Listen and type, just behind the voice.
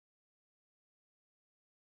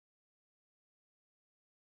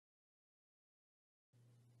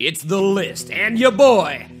It's The List and your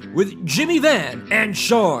boy with Jimmy Van and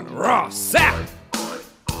Sean Ross Sapp.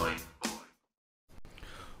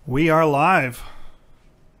 We are live.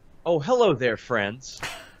 Oh, hello there, friends.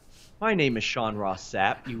 My name is Sean Ross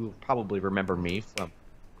Sapp. You will probably remember me from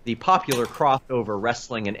the popular crossover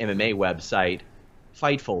wrestling and MMA website,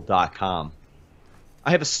 Fightful.com. I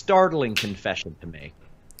have a startling confession to make.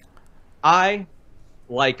 I,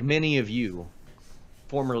 like many of you,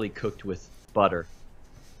 formerly cooked with butter,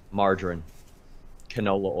 margarine,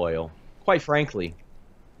 canola oil. Quite frankly,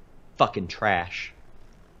 fucking trash.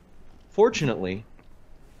 Fortunately,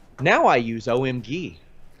 now I use OMG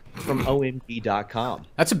from OMG.com.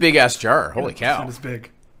 That's a big-ass jar. Holy cow. That is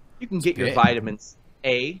big. You can get your vitamins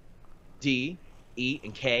A, D, E,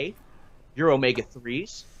 and K, your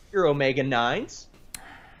omega-3s, your omega-9s,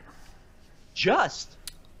 just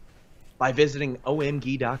by visiting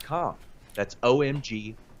OMG.com. That's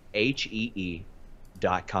OMGHEE.com.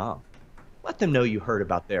 Let them know you heard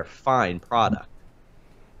about their fine product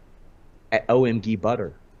at OMG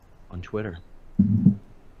Butter on Twitter.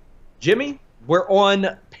 Jimmy, we're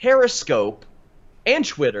on Periscope and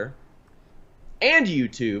Twitter and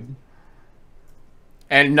YouTube.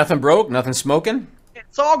 And nothing broke? Nothing smoking?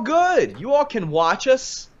 It's all good. You all can watch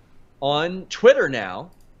us on Twitter now,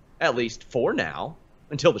 at least for now,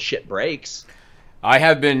 until the shit breaks. I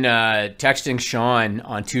have been texting Sean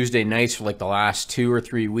on Tuesday nights for like the last 2 or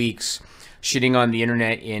 3 weeks, shitting on the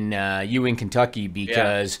internet in Ewing, Kentucky,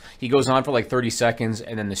 because he goes on for like 30 seconds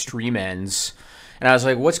and then the stream ends. And I was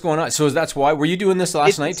like, what's going on? So that's why? Were you doing this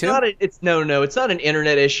last night too? No, it's not an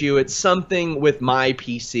internet issue. It's something with my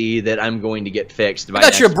PC that I'm going to get fixed.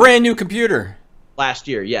 That's your brand new computer. Last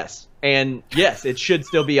year, yes. And yes, it should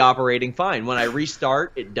still be operating fine. When I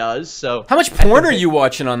restart, it does. So how much porn are you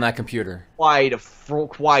watching on that computer? Quite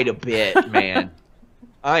a bit, man.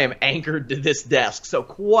 I am anchored to this desk, so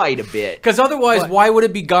quite a bit. Because otherwise, why would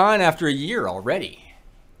it be gone after a year already?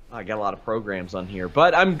 I got a lot of programs on here,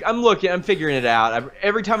 but I'm figuring it out.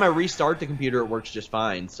 Every time I restart the computer, it works just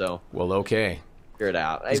fine. So well, okay, figure it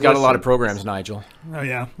out. He's got a lot of programs, Nigel. Oh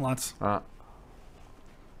yeah, lots.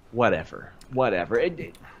 Whatever. What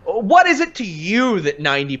is it to you that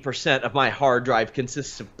 90% of my hard drive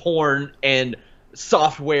consists of porn and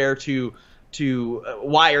software to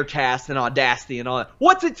Wirecast and Audacity and all that?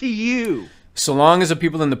 What's it to you? So long as the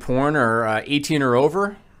people in the porn are 18 or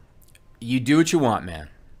over, you do what you want, man.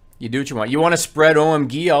 You do what you want. You want to spread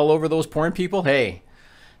OMG all over those porn people? Hey,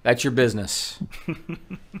 that's your business.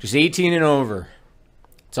 Just 18 and over.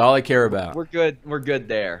 That's all I care about. We're good. We're good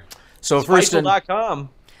there. So it's first, Fightful.com.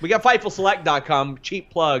 We got FightfulSelect.com. Cheap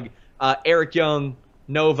plug. Eric Young,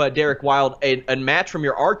 Nova, Derek Wild, a match from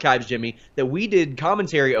your archives, Jimmy, that we did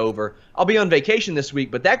commentary over. I'll be on vacation this week,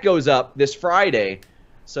 but that goes up this Friday,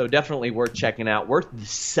 so definitely worth checking out. Worth the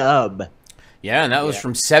sub. Yeah, and that was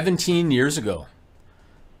from 17 years ago.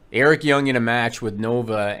 Eric Young in a match with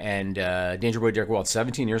Nova and Danger Boy Derek Wild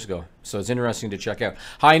 17 years ago. So it's interesting to check out.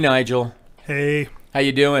 Hi, Nigel. Hey. How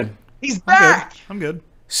you doing? He's back. I'm good.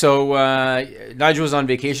 So Nigel was on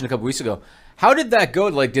vacation a couple weeks ago. How did that go?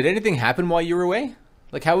 Like, did anything happen while you were away?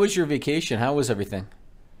 Like, how was your vacation? How was everything?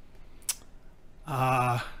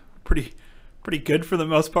 Pretty good for the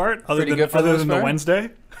most part. Other than the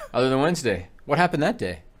Wednesday. Other than Wednesday. What happened that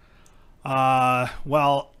day?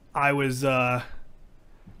 Well, I was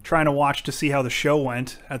trying to watch to see how the show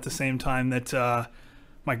went at the same time that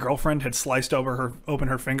my girlfriend had sliced open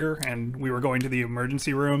her finger, and we were going to the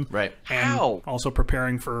emergency room. Right. And also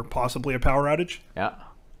preparing for possibly a power outage. Yeah.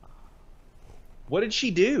 What did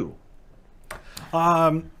she do?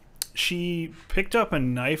 She picked up a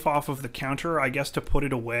knife off of the counter, I guess, to put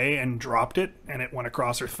it away, and dropped it, and it went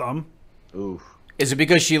across her thumb. Ooh. Is it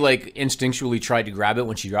because she, like, instinctually tried to grab it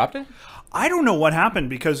when she dropped it? I don't know what happened,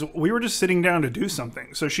 because we were just sitting down to do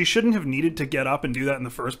something. So she shouldn't have needed to get up and do that in the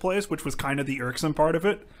first place, which was kind of the irksome part of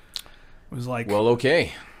it. It was like... Well,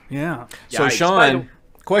 okay. Yeah. So, Sean,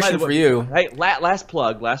 question for you. Hey, last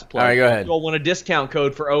plug. All right, go ahead. If you all want a discount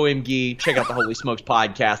code for OMG, check out the Holy Smokes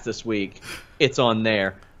podcast this week. It's on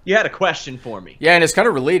there. You had a question for me. Yeah, and it's kind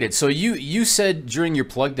of related. So you said during your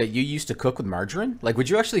plug that you used to cook with margarine? Like, would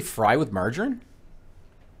you actually fry with margarine?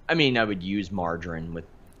 I mean, I would use margarine with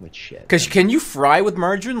shit. Because can you fry with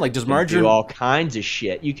margarine? Like, does margarine do all kinds of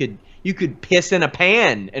shit? You could piss in a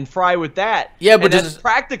pan and fry with that. Yeah, but that's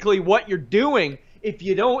practically what you're doing if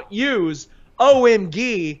you don't use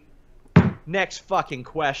OMG. Next fucking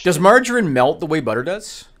question. Does margarine melt the way butter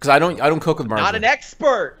does? Because I don't cook with margarine. Not an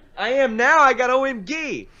expert. I am now. I got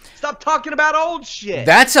OMG. Stop talking about old shit.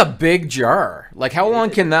 That's a big jar. Like, how long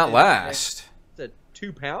can that last? It's a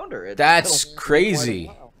 2-pounder. That's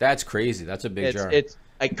crazy. That's crazy. That's a big jar.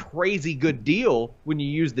 a crazy good deal when you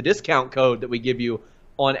use the discount code that we give you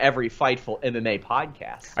on every Fightful MMA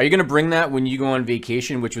podcast. Are you going to bring that when you go on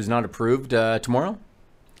vacation, which was not approved tomorrow?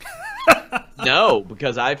 No,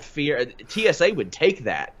 because I fear TSA would take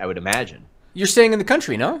that, I would imagine. You're staying in the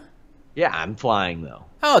country, no? Yeah, I'm flying though.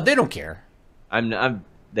 Oh, they don't care.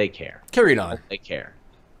 They care. Carry it on. They care.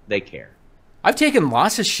 They care. I've taken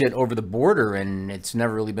lots of shit over the border, and it's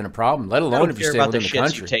never really been a problem, let alone if you stay within the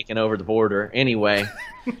country. You've taken over the border. Anyway.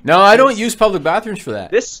 No, I don't use public bathrooms for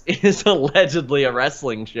that. This is allegedly a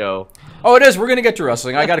wrestling show. Oh, it is. We're going to get to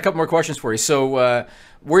wrestling. I got a couple more questions for you. So, where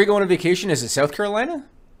are you going on vacation? Is it South Carolina?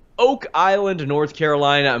 Oak Island, North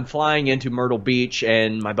Carolina. I'm flying into Myrtle Beach,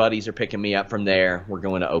 and my buddies are picking me up from there. We're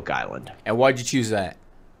going to Oak Island. And why'd you choose that?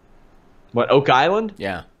 What, Oak Island?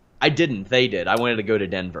 Yeah. I didn't. They did. I wanted to go to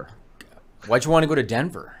Denver. Why'd you want to go to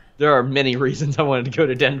Denver? There are many reasons I wanted to go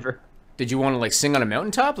to Denver. Did you want to like sing on a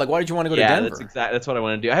mountaintop? Like, why did you want to go to Denver? Yeah, that's what I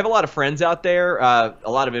want to do. I have a lot of friends out there. A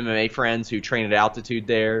lot of MMA friends who train at altitude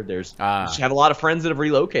there. I have a lot of friends that have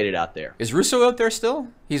relocated out there. Is Russo out there still?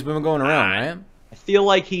 He's been going around, right? I feel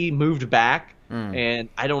like he moved back, and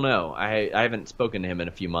I don't know. I haven't spoken to him in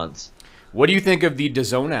a few months. What do you think of the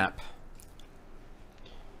DAZN app?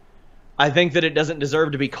 I think that it doesn't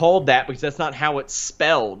deserve to be called that because that's not how it's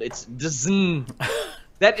spelled. It's DAZN.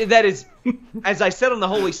 That is, as I said on the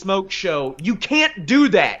Holy Smoke show, you can't do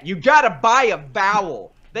that. You gotta buy a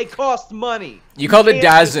vowel. They cost money. You called it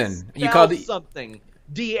DAZN. You called it something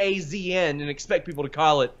DAZN and expect people to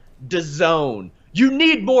call it DAZN. You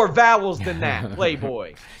need more vowels than that,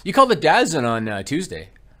 Playboy. You called it DAZN on Tuesday.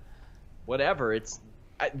 Whatever it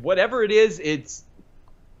is, it's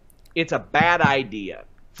a bad idea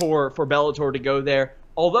for Bellator to go there.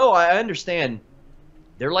 Although I understand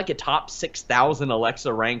they're like a top 6,000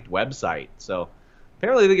 Alexa ranked website, so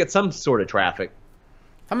apparently they get some sort of traffic.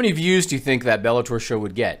 How many views do you think that Bellator show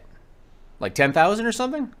would get? Like 10,000 or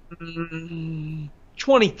something?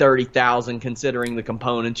 20, 30,000 considering the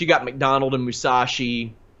components. You got McDonald and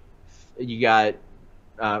Musashi. You got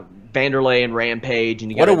Vanderlei and Rampage.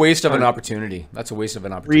 And you got what a waste of an opportunity. That's a waste of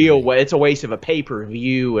an opportunity. It's a waste of a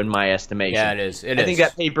pay-per-view in my estimation. Yeah, it is. I think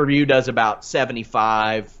that pay-per-view does about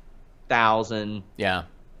 75,000. Yeah.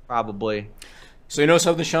 Probably. So you know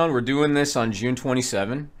something, Sean? We're doing this on June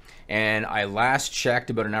 27, and I last checked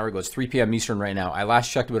about an hour ago. It's 3 p.m. Eastern right now. I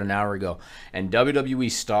last checked about an hour ago, and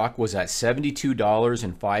WWE stock was at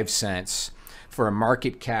 $72.05 for a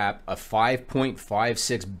market cap of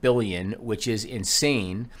 $5.56 billion, which is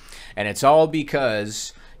insane. And it's all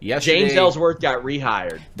because yesterday James Ellsworth got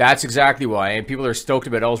rehired. That's exactly why. And people are stoked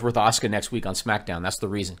about Ellsworth Asuka next week on SmackDown. That's the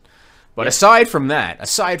reason. But aside from that,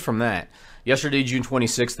 yesterday, June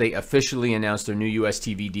 26th, they officially announced their new US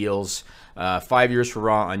TV deals. 5 years for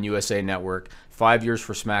Raw on USA Network, 5 years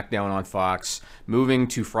for SmackDown on Fox, moving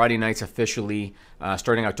to Friday nights officially,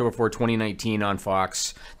 starting October 4, 2019 on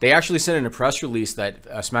Fox. They actually sent in a press release that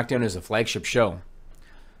SmackDown is a flagship show,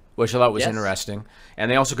 which I thought was interesting.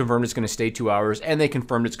 And they also confirmed it's going to stay 2 hours, and they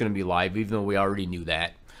confirmed it's going to be live, even though we already knew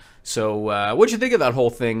that. So what'd you think of that whole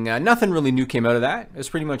thing? Nothing really new came out of that. It's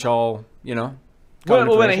pretty much all, Well,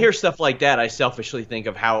 when I hear stuff like that, I selfishly think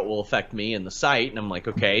of how it will affect me and the site, and I'm like,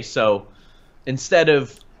 okay, so instead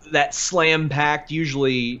of that slam-packed,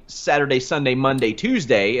 usually Saturday, Sunday, Monday,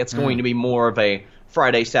 Tuesday, it's going to be more of a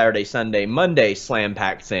Friday, Saturday, Sunday, Monday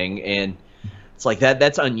slam-packed thing, and it's like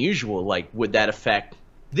that's unusual. Like, would that affect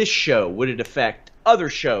this show? Would it affect other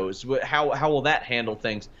shows? How will that handle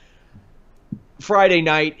things? Friday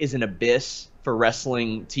night is an abyss for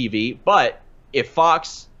wrestling TV, but if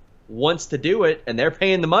Fox wants to do it and they're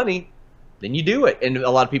paying the money, then you do it. And a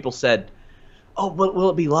lot of people said, oh, but will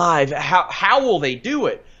it be live? How will they do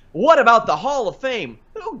it? What about the Hall of Fame?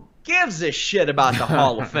 Who gives a shit about the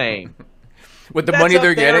Hall of Fame? With the money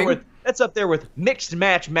they're getting? That's up there with Mixed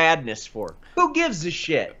Match Madness for. Who gives a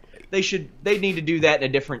shit? They need to do that in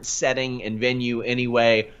a different setting and venue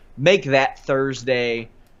anyway. Make that Thursday.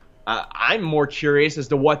 I'm more curious as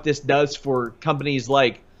to what this does for companies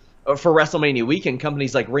like for WrestleMania weekend,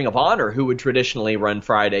 companies like Ring of Honor, who would traditionally run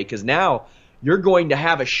Friday, because now you're going to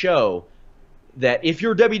have a show that if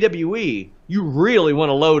you're WWE, you really want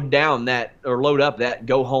to load up that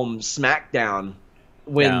go home SmackDown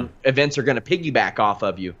when events are going to piggyback off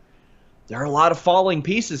of you. There are a lot of falling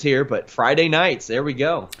pieces here, but Friday nights, there we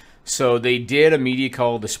go. So they did a media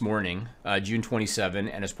call this morning, June 27,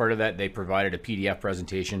 and as part of that, they provided a PDF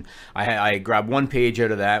presentation. I grabbed one page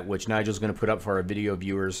out of that, which Nigel's going to put up for our video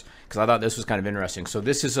viewers, because I thought this was kind of interesting. So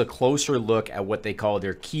this is a closer look at what they call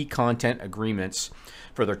their key content agreements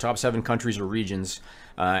for their top 7 countries or regions.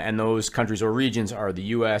 And those countries or regions are the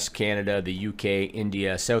U.S., Canada, the U.K.,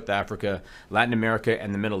 India, South Africa, Latin America,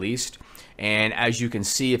 and the Middle East. And as you can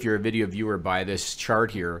see, if you're a video viewer by this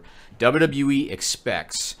chart here, WWE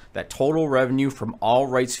expects that total revenue from all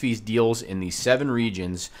rights fees deals in these 7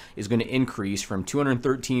 regions is going to increase from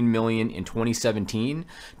 $213 million in 2017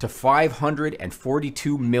 to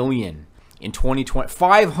 $542 million in 2020.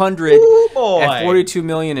 $542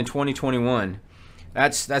 million in 2021.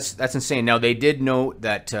 That's insane. Now, they did note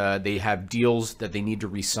that they have deals that they need to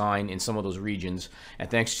re-sign in some of those regions, and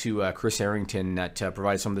thanks to Chris Harrington that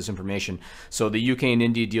provided some of this information. So the UK and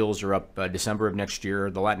India deals are up December of next year.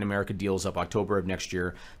 The Latin America deal is up October of next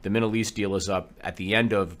year. The Middle East deal is up at the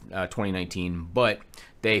end of 2019, but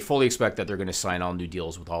they fully expect that they're going to sign all new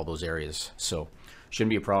deals with all those areas. So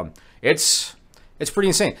shouldn't be a problem. It's pretty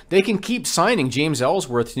insane. They can keep signing James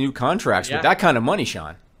Ellsworth's new contracts with that kind of money,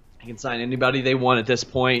 Sean. They can sign anybody they want at this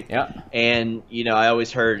point. Yeah. And, you know, I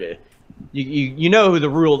always heard, you know who the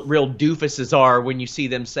real doofuses are when you see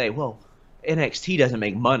them say, well, NXT doesn't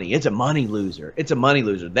make money. It's a money loser. It's a money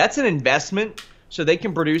loser. That's an investment so they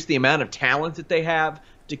can produce the amount of talent that they have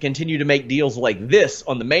to continue to make deals like this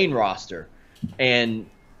on the main roster.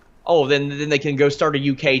 And, oh, then they can go start a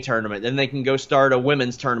UK tournament. Then they can go start a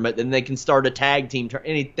women's tournament. Then they can start a tag team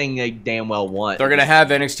anything they damn well want. They're going to have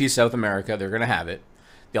NXT South America. They're going to have it.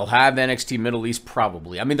 They'll have NXT Middle East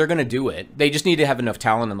probably. I mean, they're going to do it. They just need to have enough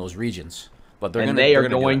talent in those regions. But they're going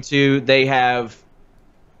to. They have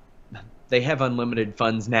unlimited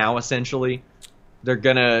funds now. Essentially, they're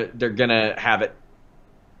gonna have it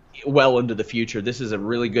well into the future. This is a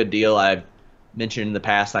really good deal. I've mentioned in the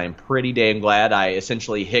past. I am pretty damn glad I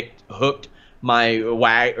essentially hitched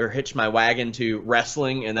my wagon to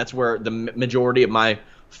wrestling, and that's where the majority of my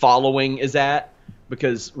following is at.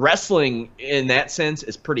 Because wrestling, in that sense,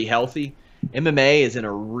 is pretty healthy. MMA is in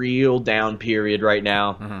a real down period right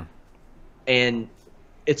now. Mm-hmm. And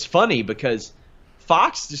it's funny because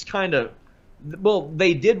Fox just kind of... Well,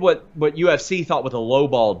 they did what UFC thought was a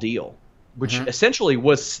lowball deal, which essentially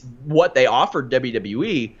was what they offered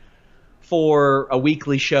WWE for a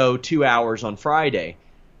weekly show, 2 hours on Friday.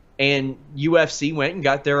 And UFC went and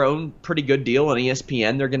got their own pretty good deal on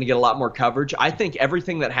ESPN. They're going to get a lot more coverage. I think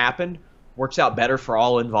everything that happened works out better for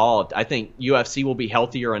all involved. I think UFC will be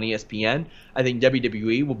healthier on ESPN. I think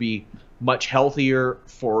WWE will be much healthier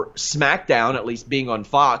for SmackDown, at least being on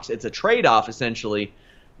Fox. It's a trade-off, essentially.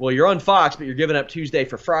 Well, you're on Fox, but you're giving up Tuesday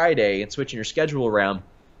for Friday and switching your schedule around.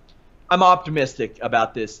 I'm optimistic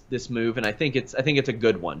about this move, and I think it's a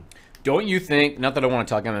good one. Don't you think, not that I want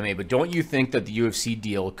to talk MMA, but don't you think that the UFC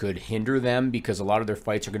deal could hinder them because a lot of their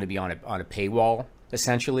fights are going to be on a paywall,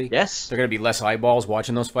 essentially? Yes. They're going to be less eyeballs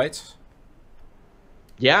watching those fights?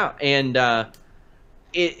 Yeah, and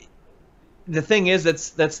the thing is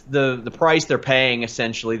that's the price they're paying.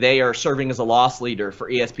 Essentially, they are serving as a loss leader for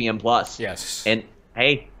ESPN Plus. Yes. And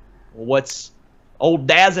hey, what's old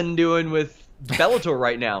Dazn doing with Bellator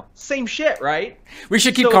right now? Same shit, right? We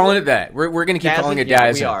should keep calling it that. We're going to keep calling it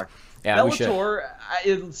Dazn. We are. Yeah, Bellator.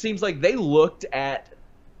 It seems like they looked at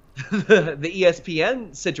the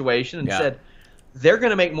ESPN situation and said, they're going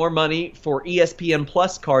to make more money for ESPN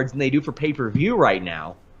Plus cards than they do for pay-per-view right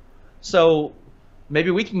now. So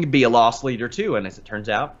maybe we can be a loss leader too, and as it turns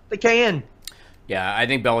out, they can. Yeah, I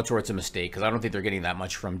think Bellator, it's a mistake because I don't think they're getting that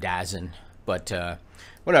much from Dazn. But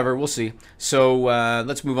whatever, we'll see. So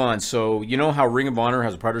let's move on. So you know how Ring of Honor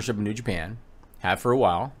has a partnership with New Japan? Have for a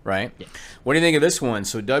while, right? Yeah. What do you think of this one?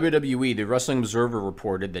 So WWE, the Wrestling Observer,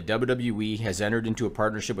 reported that WWE has entered into a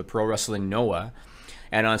partnership with Pro Wrestling NOAH.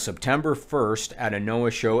 And on September 1st, at a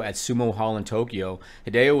NOAH show at Sumo Hall in Tokyo,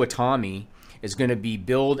 Hideo Itami is going to be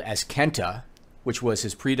billed as Kenta, which was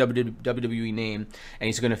his pre-WWE name, and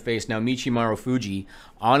he's going to face Naomichi Marufuji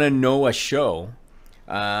on a NOAH show.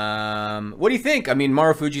 What do you think? I mean,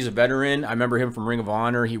 Marufuji's a veteran. I remember him from Ring of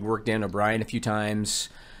Honor. He worked Dan O'Brien a few times.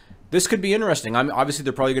 This could be interesting. Obviously,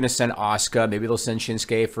 they're probably going to send Asuka. Maybe they'll send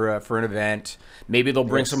Shinsuke for an event. Maybe they'll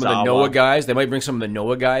bring some of the NOAH guys. They might bring some of the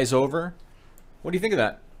NOAH guys over. What do you think of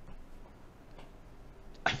that?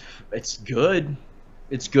 It's good.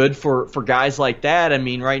 It's good for guys like that. I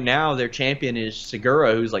mean, right now their champion is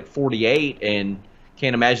Segura, who's like 48, and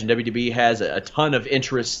can't imagine WWE has a ton of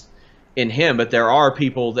interest in him, but there are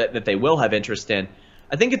people that they will have interest in.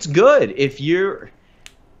 I think it's good if you're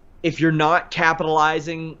not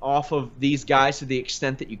capitalizing off of these guys to the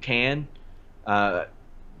extent that you can.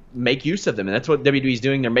 Make use of them, and that's what WWE is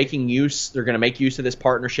doing. They're making use. They're going to make use of this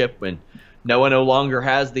partnership when NOAH no longer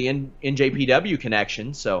has the NJPW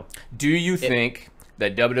connection. So, do you think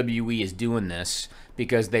that WWE is doing this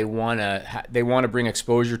because they want to bring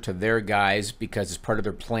exposure to their guys because it's part of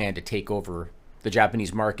their plan to take over the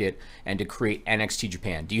Japanese market and to create NXT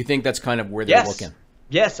Japan. Do you think that's kind of where they're looking?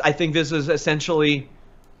 Yes, I think this is essentially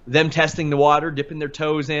them testing the water, dipping their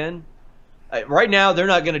toes in. Right now, they're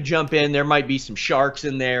not going to jump in. There might be some sharks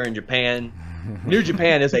in there in Japan. New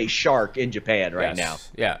Japan is a shark in Japan right now.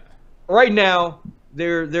 Yeah. Right now,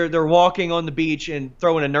 they're walking on the beach and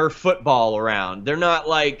throwing a Nerf football around. They're not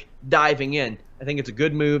like diving in. I think it's a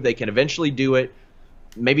good move. They can eventually do it.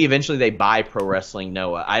 Maybe eventually they buy Pro Wrestling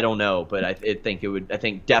Noah. I don't know, but I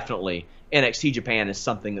think definitely NXT Japan is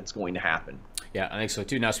something that's going to happen. Yeah, I think so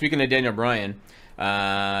too. Now, speaking of Daniel Bryan,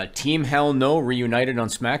 Team Hell No reunited on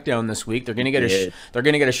SmackDown this week. They're going to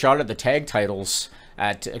get a shot at the tag titles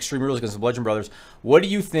at Extreme Rules against the Bludgeon Brothers. What do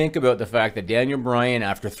you think about the fact that Daniel Bryan,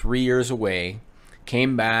 after 3 years away,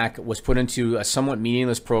 came back, was put into a somewhat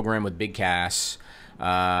meaningless program with Big Cass,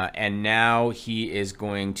 and now he's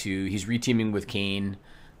reteaming with Kane?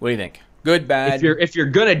 What do you think? Good, bad? If you're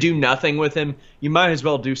gonna do nothing with him, you might as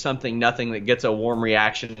well do something nothing that gets a warm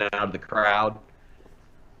reaction out of the crowd.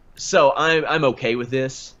 So I'm okay with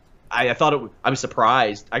this. I was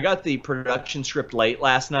surprised. I got the production script late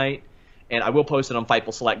last night, and I will post it on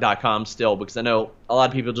FightfulSelect.com still, because I know a lot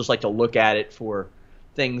of people just like to look at it for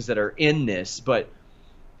things that are in this, but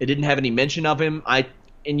it didn't have any mention of him.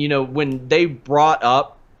 When they brought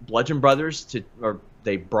up Bludgeon Brothers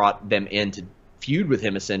they brought them in to feud with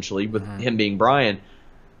him, essentially, with him being Bryan,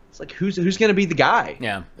 it's like, who's going to be the guy?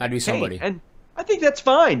 Yeah, that'd be somebody. And I think that's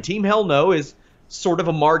fine. Team Hell No is sort of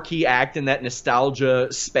a marquee act in that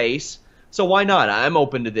nostalgia space, so why not? I'm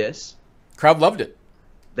open to this. Crowd loved it.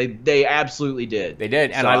 They absolutely did. They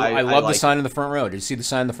did, and so I love the sign in the front row. Did you see the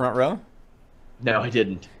sign in the front row? No, I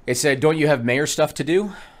didn't. It said, "Don't you have mayor stuff to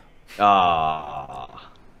do?" I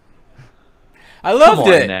loved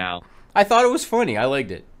it. Now, I thought it was funny. I liked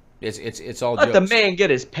it. It's all let jokes. the man get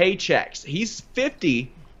his paychecks. He's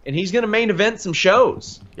 50, and he's going to main event some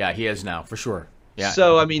shows. Yeah, he is now, for sure. Yeah.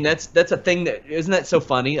 So, I mean, that's a thing isn't that so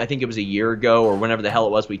funny? I think it was a year ago or whenever the hell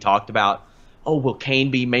it was we talked about, will Kane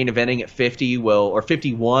be main eventing at 50? Or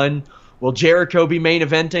 51? Will Jericho be main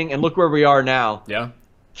eventing? And look where we are now. Yeah.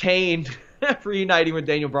 Kane reuniting with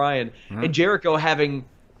Daniel Bryan, and Jericho having,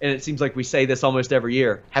 and it seems like we say this almost every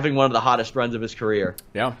year, having one of the hottest runs of his career.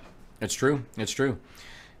 Yeah, it's true. It's true.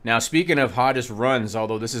 Now, speaking of hottest runs,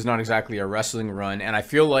 although this is not exactly a wrestling run, and I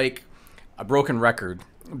feel like a broken record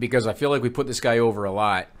because I feel like we put this guy over a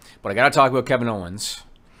lot, but I got to talk about Kevin Owens.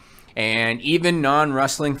 And even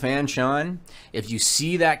non-wrestling fan Sean, if you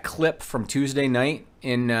see that clip from Tuesday night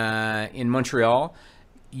in Montreal,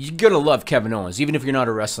 you're going to love Kevin Owens, even if you're not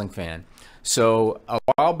a wrestling fan. So a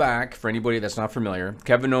while back, for anybody that's not familiar,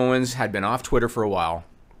 Kevin Owens had been off Twitter for a while.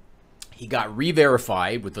 He got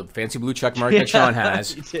re-verified with the fancy blue check mark that Sean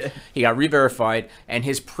has. He got re-verified, and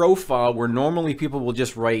his profile, where normally people will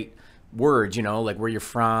just write words, like where you're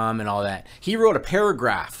from and all that, he wrote a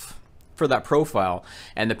paragraph for that profile,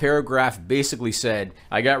 and the paragraph basically said,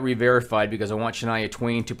 "I got re-verified because I want Shania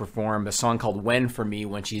Twain to perform a song called 'When' for me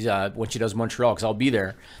when she does Montreal, because I'll be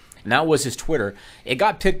there." And that was his Twitter. It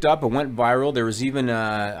got picked up and went viral. There was even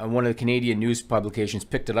one of the Canadian news publications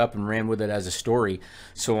picked it up and ran with it as a story.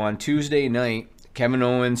 So on Tuesday night, Kevin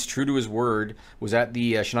Owens, true to his word, was at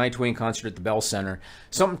the Shania Twain concert at the Bell Center.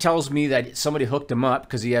 Something tells me that somebody hooked him up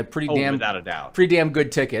because he had pretty damn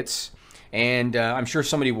good tickets. And I'm sure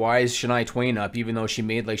somebody wised Shania Twain up, even though she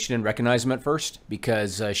made like she didn't recognize him at first,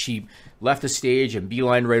 because she left the stage and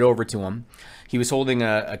beelined right over to him. He was holding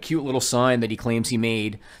a cute little sign that he claims he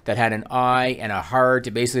made that had an eye and a heart.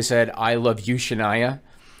 It basically said, "I love you, Shania."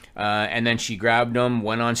 And then she grabbed him,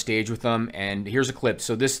 went on stage with him, and here's a clip.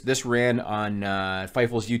 So this ran on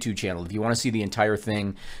Fightful's YouTube channel. If you want to see the entire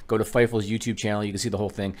thing, go to Fightful's YouTube channel. You can see the whole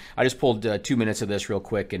thing. I just pulled 2 minutes of this real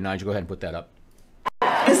quick, and Nigel, go ahead and put that up.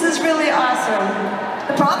 This is really awesome.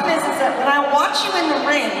 The problem is that when I watch you in the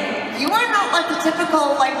ring, you are not like the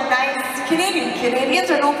typical, nice Canadian. Canadians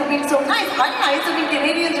are known for being so nice. I'm nice,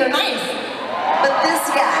 Canadians are nice. But this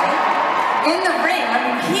guy, in the ring,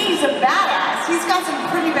 he's a badass. He's got some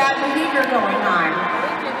pretty bad behavior going on.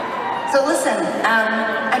 So listen,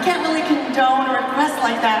 I can't really condone a request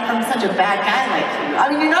like that from such a bad guy like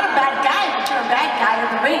you. You're not a bad guy, but you're a bad guy in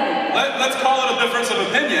the ring. Let's call it a difference of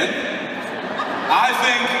opinion. I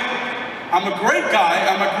think I'm a great guy,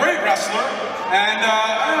 I'm a great wrestler, and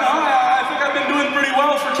I think I've been doing pretty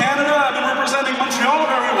well for Canada. I've been representing Montreal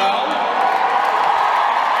very well.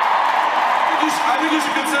 I think you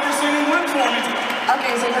should consider singing "Win" for me today.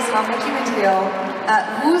 Okay, so listen, I'll make you a deal.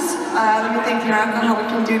 Let me think here, I don't know how we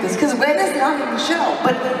can do this, because Win is not in the show,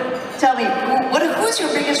 but tell me, who's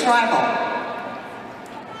your biggest rival?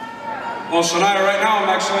 Well, Shania, right now I'm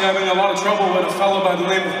actually having a lot of trouble with a fellow by the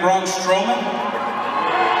name of Braun Strowman.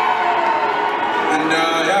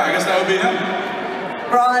 yeah, I guess that would be him.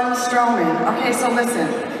 Braun Strowman. Okay, so listen.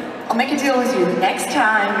 I'll make a deal with you. The next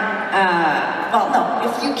time, well, no,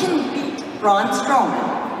 if you can beat Braun Strowman,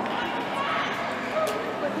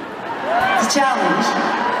 the challenge,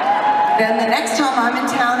 then the next time I'm in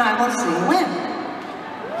town, I will see you win.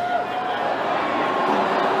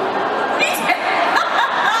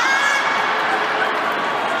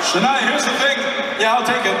 Shania, here's the thing. Yeah, I'll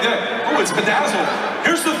take it. Yeah. Oh, it's bedazzled.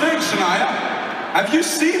 Here's the thing, Shania. Have you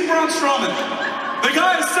seen Braun Strowman? The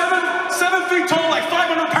guy is 7 feet tall, like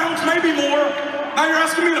 500 pounds, maybe more. Now you're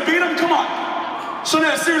asking me to beat him? Come on.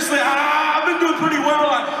 Shania, seriously, I've been doing pretty well.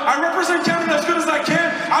 I represent Canada as good as I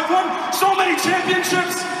can. I've won so many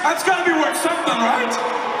championships. That's got to be worth something, right?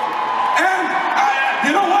 And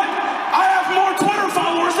you know what? I have more Twitter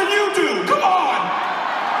followers than you do. Come on.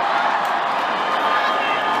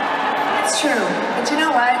 It's true, but you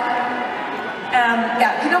know what?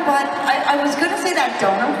 Yeah, you know what? I was going to say that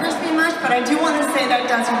don't impress me much, but I do want to say that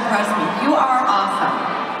does impress me. You are awesome.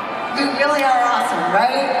 You really are awesome,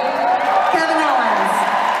 right? Kevin Owens.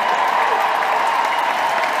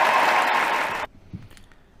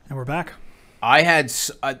 And we're back. I had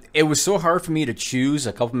it was so hard for me to choose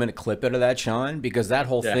a couple-minute clip out of that, Sean, because that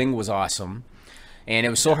whole thing was awesome. And it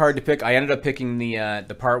was so hard to pick. I ended up picking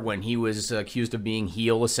the part when he was accused of being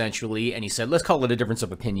heel, essentially, and he said, "Let's call it a difference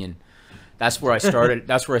of opinion." That's where I started.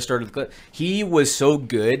 That's where I started the clip. He was so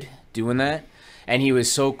good doing that, and he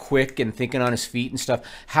was so quick and thinking on his feet and stuff.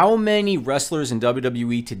 How many wrestlers in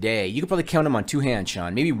WWE today? You could probably count them on two hands,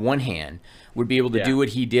 Sean. Maybe one hand would be able to do what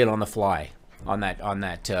he did on the fly in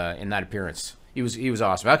that appearance. He was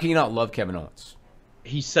awesome. How can you not love Kevin Owens?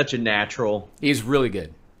 He's such a natural. He's really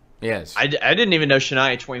good. Yes. I didn't even know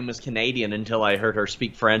Shania Twain was Canadian until I heard her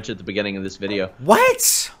speak French at the beginning of this video.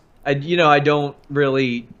 What? I don't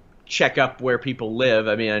really check up where people live.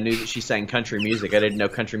 I mean, I knew that she sang country music. I didn't know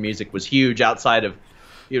country music was huge outside of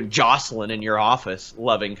Jocelyn in your office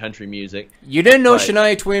loving country music. You didn't know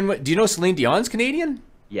Shania Twain? Do you know Celine Dion's Canadian?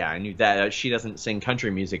 Yeah, I knew that. She doesn't sing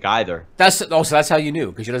country music either. So that's how you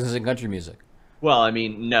knew, because she doesn't sing country music. Well, I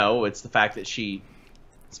mean, no, it's the fact that she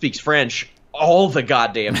speaks French all the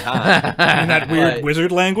goddamn time. In that weird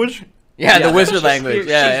wizard language? Yeah, the wizard language.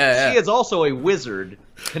 Yeah. She is also a wizard,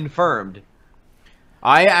 confirmed.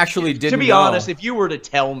 I actually didn't know. To be honest, if you were to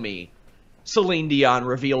tell me Celine Dion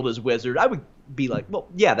revealed as wizard, I would be like, well,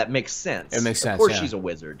 yeah, that makes sense. It makes sense. Of course she's a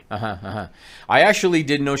wizard. I actually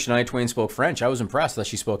didn't know Shania Twain spoke French. I was impressed that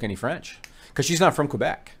she spoke any French, because she's not from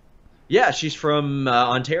Quebec. Yeah, she's from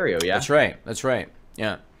Ontario, yeah. That's right.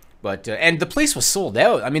 Yeah. But and the place was sold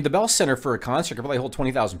out. I mean, the Bell Center for a concert could probably hold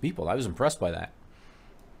 20,000 people. I was impressed by that.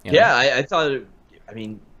 You know? Yeah, I thought, I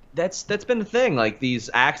mean, that's been the thing. Like,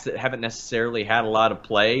 these acts that haven't necessarily had a lot of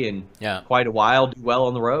play in quite a while do well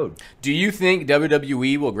on the road. Do you think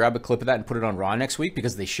WWE will grab a clip of that and put it on Raw next week?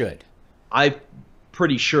 Because they should. I'm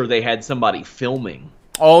pretty sure they had somebody filming.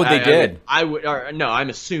 Oh, they did? No,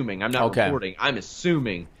 I'm assuming. I'm not reporting. I'm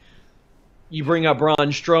assuming. You bring up Braun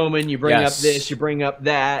Strowman, you bring up this, you bring up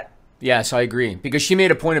that. Yes, I agree. Because she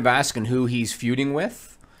made a point of asking who he's feuding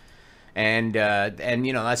with. And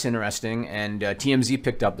that's interesting. And TMZ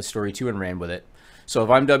picked up the story too and ran with it. So if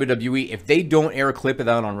I'm WWE, if they don't air a clip of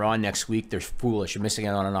that on Raw next week, they're foolish. You're missing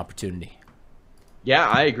out on an opportunity. Yeah,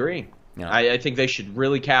 I agree. Yeah. I think they should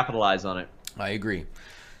really capitalize on it. I agree.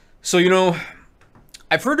 So,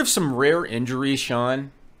 I've heard of some rare injuries,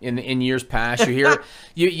 Sean, in years past. You hear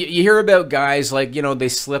you hear about guys like, they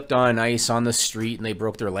slipped on ice on the street and they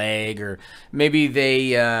broke their leg, or maybe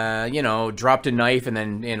they dropped a knife and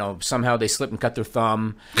then somehow they slipped and cut their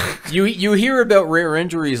thumb. You hear about rare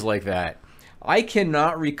injuries like that. I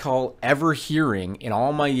cannot recall ever hearing in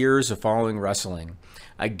all my years of following wrestling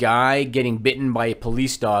a guy getting bitten by a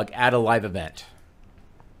police dog at a live event.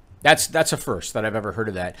 That's a first that I've ever heard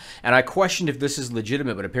of that. And I questioned if this is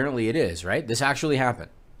legitimate, but apparently it is, right? This actually happened.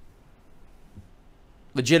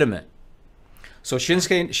 Legitimate. So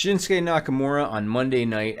Shinsuke Nakamura on Monday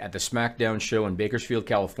night at the SmackDown show in Bakersfield,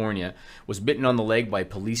 California, was bitten on the leg by a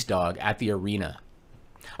police dog at the arena.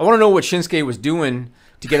 I want to know what Shinsuke was doing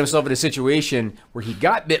to get himself in a situation where he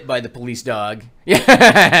got bit by the police dog.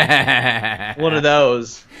 One of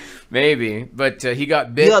those. Maybe, but he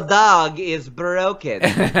got bit. Your dog is broken.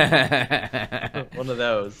 One of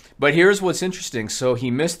those. But here's what's interesting. So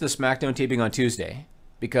he missed the SmackDown taping on Tuesday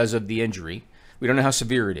because of the injury. We don't know how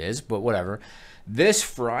severe it is, but whatever. This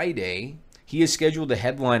Friday, he is scheduled to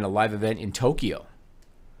headline a live event in Tokyo.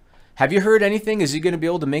 Have you heard anything? Is he going to be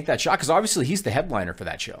able to make that shot? Because obviously he's the headliner for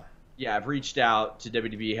that show. Yeah, I've reached out to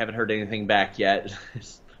WWE. Haven't heard anything back yet.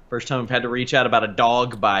 First time I've had to reach out about a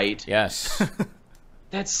dog bite. Yes.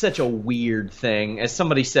 That's such a weird thing. As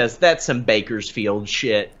somebody says, that's some Bakersfield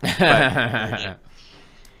shit. But,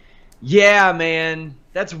 yeah, man.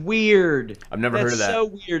 That's weird. I've never heard of that. That's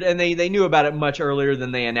so weird. And they knew about it much earlier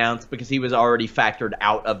than they announced because he was already factored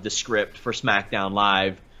out of the script for SmackDown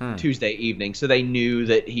Live Tuesday evening. So they knew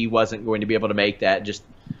that he wasn't going to be able to make that. Just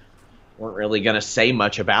weren't really going to say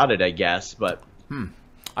much about it, I guess. But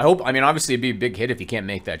I hope. I mean, obviously, it'd be a big hit if he can't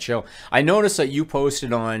make that show. I noticed that you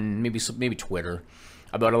posted on maybe Twitter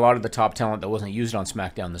about a lot of the top talent that wasn't used on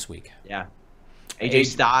SmackDown this week. Yeah. AJ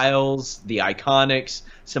Styles, the Iconics,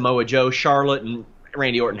 Samoa Joe, Charlotte, and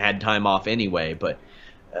Randy Orton had time off anyway. But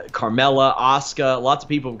Carmella, Asuka, lots of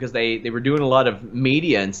people because they were doing a lot of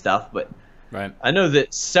media and stuff. But right. I know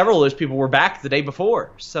that several of those people were back the day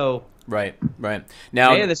before. So right.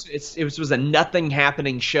 Now, man, it was a nothing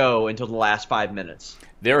happening show until the last 5 minutes.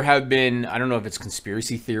 There have been, I don't know if it's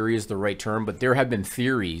conspiracy theory is the right term, but there have been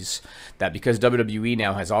theories that because WWE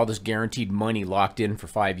now has all this guaranteed money locked in for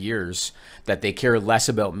 5 years, that they care less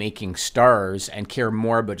about making stars and care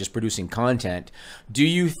more about just producing content. Do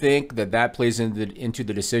you think that plays into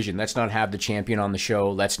the decision? Let's not have the champion on the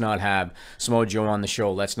show. Let's not have Samoa Joe on the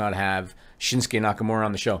show. Let's not have Shinsuke Nakamura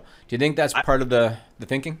on the show. Do you think that's part of the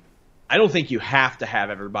thinking? I don't think you have to have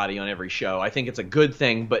everybody on every show. I think it's a good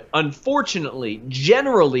thing, but unfortunately,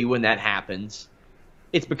 generally when that happens,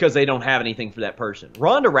 it's because they don't have anything for that person.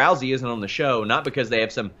 Ronda Rousey isn't on the show, not because they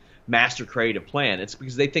have some master creative plan. It's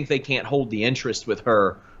because they think they can't hold the interest with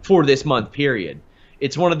her for this month period.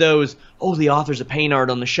 It's one of those, the author's a paint art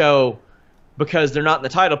on the show because they're not in the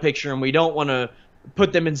title picture and we don't want to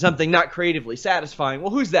put them in something not creatively satisfying.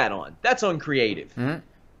 Well, who's that on? That's on creative. Mm-hmm.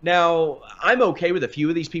 Now, I'm okay with a few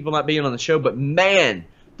of these people not being on the show, but man,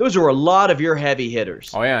 those are a lot of your heavy hitters.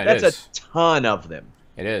 Oh, yeah, That's a ton of them.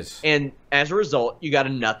 It is. And as a result, you got a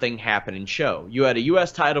nothing happening show. You had a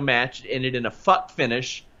U.S. title match, ended in a fuck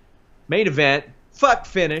finish, main event, fuck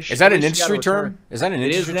finish. Is that an industry term? Is that an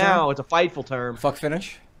industry term? It is now. It's a Fightful term. Fuck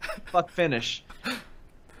finish? Fuck finish.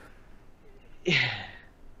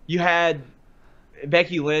 You had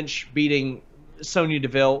Becky Lynch beating Sonya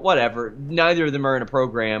Deville, whatever. Neither of them are in a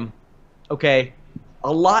program. Okay.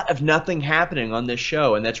 A lot of nothing happening on this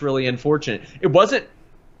show, and that's really unfortunate. It wasn't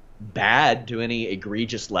bad to any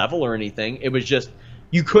egregious level or anything. It was just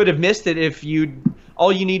you could have missed it if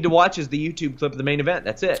all you need to watch is the YouTube clip of the main event.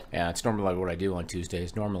 That's it. Yeah, it's normally what I do on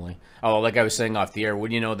Tuesdays, normally. Oh, like I was saying off the air,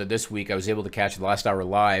 wouldn't you know that this week I was able to catch the last hour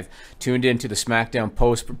live, tuned into the SmackDown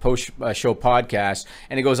post-show podcast,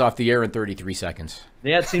 and it goes off the air in 33 seconds.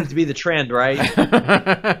 Yeah, it seems to be the trend, right?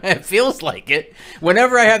 It feels like it.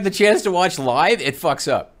 Whenever I have the chance to watch live, it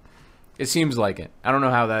fucks up. It seems like it. I don't know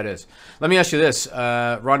how that is. Let me ask you this,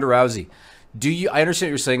 Ronda Rousey. I understand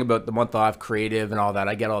what you're saying about the month off, creative, and all that.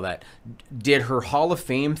 I get all that. Did her Hall of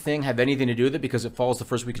Fame thing have anything to do with it because it falls the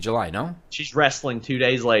first week of July, no? She's wrestling 2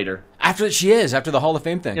 days later. After the Hall of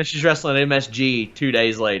Fame thing. Yeah, she's wrestling at MSG 2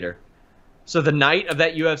 days later. So the night of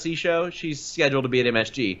that UFC show, she's scheduled to be at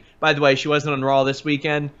MSG. By the way, she wasn't on Raw this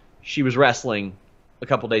weekend. She was wrestling a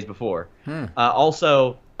couple days before.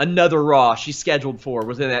 Also, another Raw she's scheduled for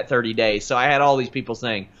within that 30 days. So I had all these people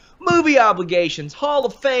saying, movie obligations, Hall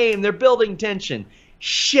of Fame, they're building tension.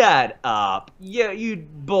 Shut up. Yeah, you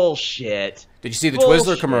bullshit. Did you see the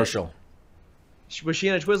Twizzler commercial? Was she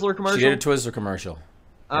in a Twizzler commercial? She did a Twizzler commercial.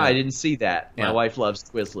 I didn't see that. My wife loves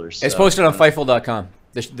Twizzlers. So. It's posted on Fightful.com.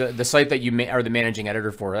 The site that you are the managing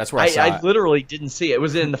editor for. That's where I saw it. I literally didn't see it.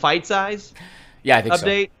 Was it in the Fight Size? Yeah, I think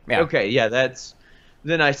update? So. Yeah. Okay, yeah,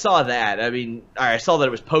 then I saw that. I mean, I saw that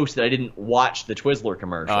it was posted. I didn't watch the Twizzler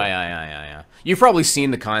commercial. Oh, yeah. You've probably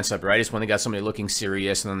seen the concept, right? It's when they got somebody looking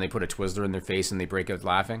serious and then they put a Twizzler in their face and they break out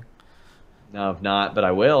laughing. No, I've not, but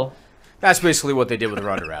I will. That's basically what they did with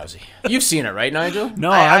Ronda Rousey. You've seen it, right, Nigel?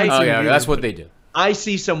 No, I haven't seen it. That's what they do. I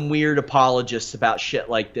see some weird apologists about shit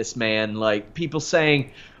like this, man. Like, people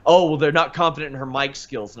saying, oh, well, they're not confident in her mic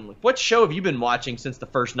skills. And I'm like, what show have you been watching since the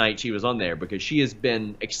first night she was on there? Because she has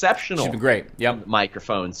been exceptional. She's been great. Yep. On the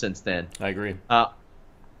microphone since then. I agree.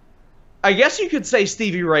 I guess you could say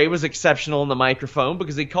Stevie Ray was exceptional on the microphone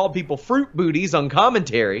because he called people fruit booties on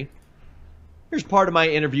commentary. Here's part of my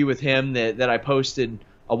interview with him that I posted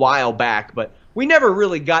a while back, but we never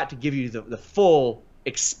really got to give you the full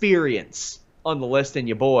experience on the List and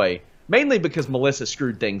Your Boy, mainly because Melissa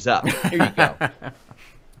screwed things up. Here you go.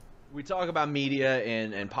 We talk about media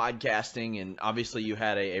and podcasting, and obviously you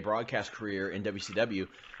had a broadcast career in WCW.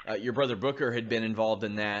 Your brother Booker had been involved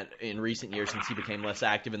in that in recent years since he became less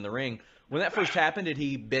active in the ring. When that first happened, did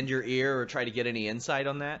he bend your ear or try to get any insight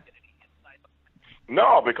on that?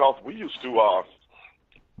 No, because we used to,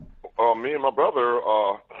 me and my brother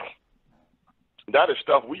that is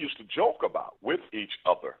stuff we used to joke about with each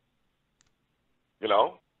other. You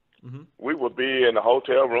know, we would be in the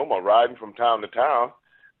hotel room or riding from town to town,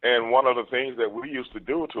 and one of the things that we used to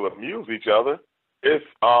do to amuse each other is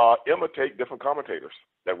imitate different commentators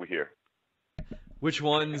that we hear. Which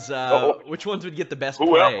ones would get the best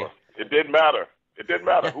Whoever. play? It didn't matter. It didn't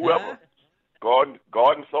matter. Whoever.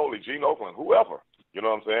 Gordon Soley, Gene Oakland, whoever. You know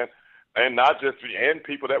what I'm saying? And not just and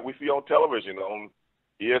people that we see on television, on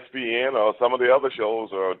ESPN or some of the other shows,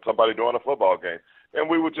 or somebody doing a football game. And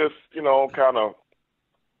we would just, you know, kind of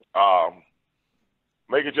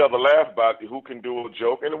make each other laugh about who can do a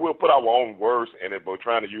joke, and we'll put our own words in it, but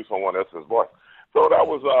trying to use someone else's voice. So that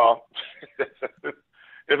was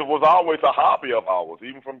it was always a hobby of ours,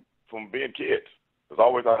 even from being kids. It was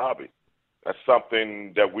always a hobby. That's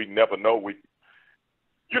something that we never know.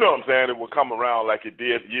 You know what I'm saying? It would come around like it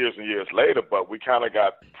did years and years later, but we kind of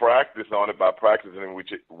got practice on it by practicing with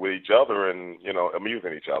each other and, you know,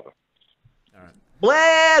 amusing each other. All right.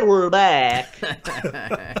 Glad we're back.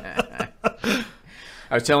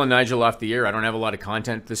 I was telling Nigel off the air, I don't have a lot of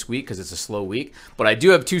content this week because it's a slow week, but I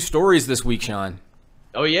do have 2 stories this week, Sean.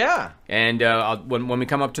 Oh, yeah. And when we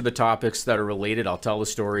come up to the topics that are related, I'll tell the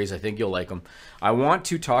stories. I think you'll like them. I want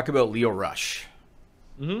to talk about Lio Rush.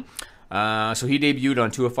 So he debuted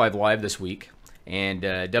on 205 Live this week, and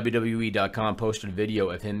WWE.com posted a video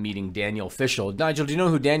of him meeting Daniel Fishel. Nigel, do you know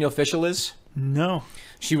who Daniel Fishel is? No.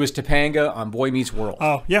 She was Topanga on Boy Meets World.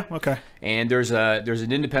 Oh, yeah, okay. And there's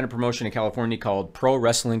an independent promotion in California called Pro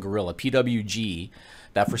Wrestling Guerrilla, PWG,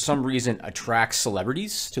 that for some reason attracts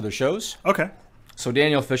celebrities to their shows. Okay. So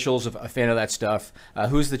Daniel Fishel's a fan of that stuff.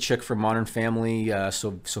 Who's the chick from Modern Family?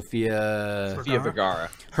 Sofia Vergara.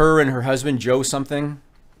 Her and her husband, Joe something.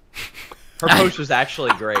 Her post was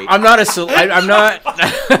actually great. I'm not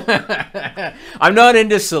I'm not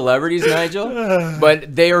into celebrities, Nigel,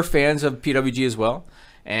 but they are fans of PWG as well.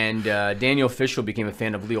 And Daniel Fishel became a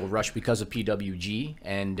fan of Lio Rush because of PWG,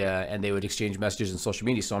 and they would exchange messages on social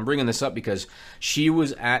media. So I'm bringing this up because she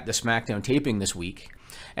was at the SmackDown taping this week,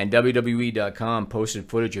 and WWE.com posted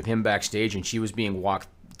footage of him backstage, and she was being walked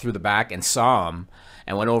through the back and saw him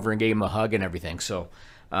and went over and gave him a hug and everything. So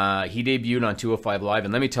he debuted on 205 Live,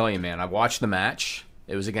 and let me tell you, man, I watched the match.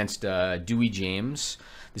 It was against Dewey James.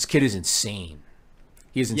 This kid is insane.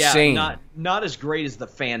 He is insane. Yeah, not as great as the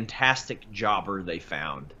fantastic jobber they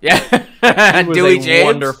found. Yeah, he was Dewey a James,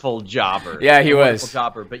 wonderful jobber. Yeah, he was. Wonderful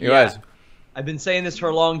jobber. But he was. I've been saying this for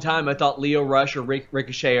a long time. I thought Lio Rush or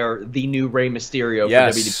Ricochet are the new Rey Mysterio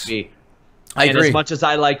for WWE. I agree. As much as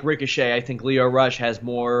I like Ricochet, I think Lio Rush has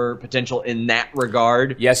more potential in that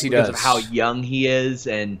regard. Yes, he does. Because of how young he is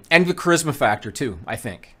and the charisma factor too, I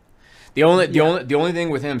think. The only thing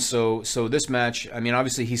with him, so this match, I mean,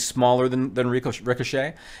 obviously he's smaller than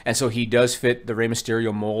Ricochet, and so he does fit the Rey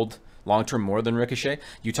Mysterio mold long term more than Ricochet.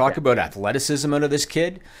 You talk about athleticism out of this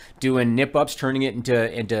kid, doing nip ups, turning it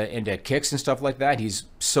into kicks and stuff like that. He's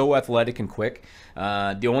so athletic and quick.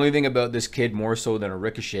 The only thing about this kid more so than a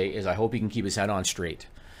Ricochet is I hope he can keep his head on straight.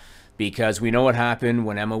 Because we know what happened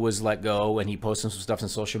when Emma was let go, and he posted some stuff on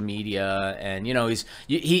social media, and you know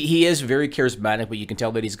he is very charismatic, but you can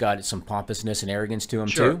tell that he's got some pompousness and arrogance to him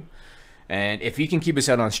too. And if he can keep his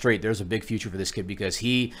head on straight, there's a big future for this kid because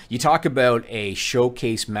you talk about a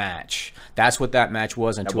showcase match. That's what that match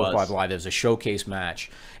was on 205 Live. It was a showcase match,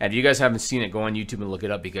 and if you guys haven't seen it, go on YouTube and look it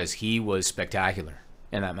up because he was spectacular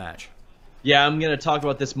in that match. Yeah, I'm going to talk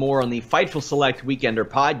about this more on the Fightful Select Weekender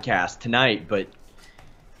podcast tonight, but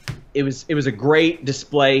it was a great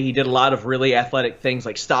display. He did a lot of really athletic things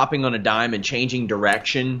like stopping on a dime and changing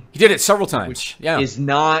direction. He did it several times, which is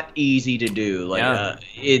not easy to do. Like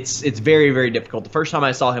it's very, very difficult. The first time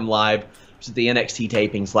I saw him live was at the NXT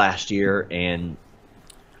tapings last year, and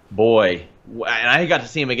boy, and I got to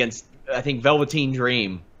see him against I think Velveteen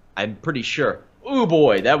Dream. I'm pretty sure. Oh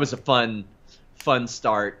boy, that was a fun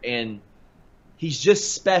start, and he's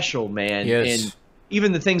just special, man. Yes. And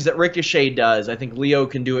even the things that Ricochet does, I think Lio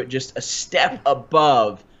can do it just a step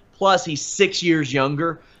above. Plus, he's 6 years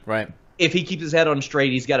younger. Right. If he keeps his head on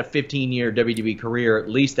straight, he's got a 15-year WWE career at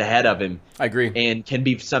least ahead of him. I agree. And can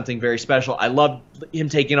be something very special. I love him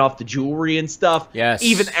taking off the jewelry and stuff. Yes.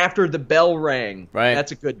 Even after the bell rang. Right.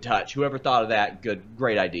 That's a good touch. Whoever thought of that,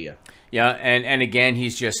 great idea. Yeah, and again,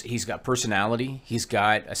 he's got personality. He's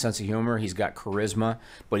got a sense of humor. He's got charisma,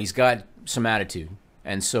 but he's got some attitude.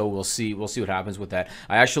 And so we'll see what happens with that.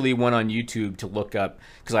 I actually went on YouTube to look up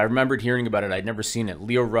because I remembered hearing about it. I'd never seen it.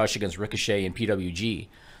 Lio Rush against Ricochet in PWG.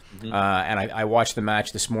 And I watched the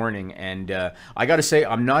match this morning, and I got to say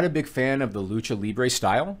I'm not a big fan of the Lucha Libre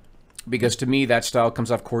style. because to me that style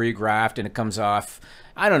comes off choreographed and it comes off,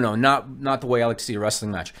 I don't know, not the way I like to see a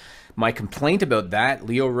wrestling match. My complaint about that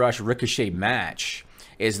Lio Rush Ricochet match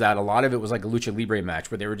is that a lot of it was like a lucha libre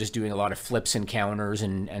match where they were just doing a lot of flips and counters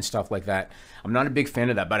and stuff like that. I'm not a big fan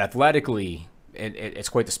of that, but athletically, it's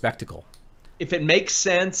quite the spectacle. If it makes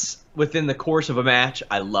sense within the course of a match,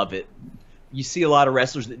 I love it. You see a lot of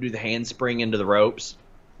wrestlers that do the handspring into the ropes.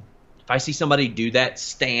 If I see somebody do that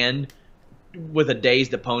stand with a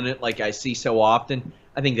dazed opponent like I see so often,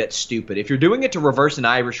 I think that's stupid. If you're doing it to reverse an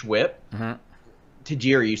Irish whip,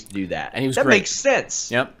 Tajiri used to do that. And he was that great. makes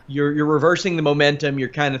sense. Yep. You're reversing the momentum. You're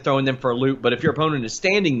kind of throwing them for a loop. But if your opponent is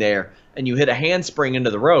standing there and you hit a handspring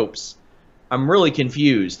into the ropes, I'm really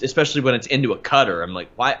confused, especially when it's into a cutter. I'm like,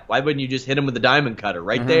 why wouldn't you just hit him with a diamond cutter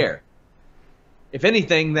right there? If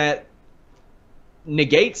anything, that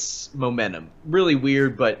negates momentum. Really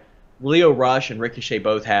weird, but Lio Rush and Ricochet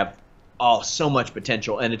both have so much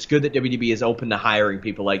potential, and it's good that WWE is open to hiring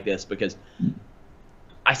people like this, because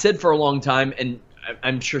I said for a long time, and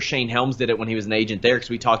I'm sure Shane Helms did it when he was an agent there, because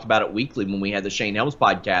we talked about it weekly when we had the Shane Helms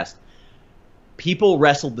podcast, people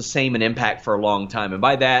wrestled the same in Impact for a long time, and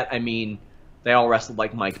by that I mean they all wrestled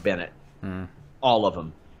like Mike Bennett. All of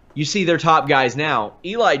them. You see their top guys now.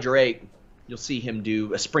 Eli Drake, you'll see him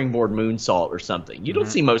do a springboard moonsault or something. You don't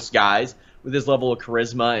see most guys with his level of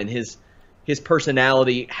charisma and his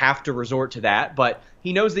personality have to resort to that, but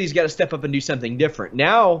he knows that he's got to step up and do something different.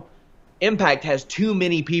 Now, Impact has too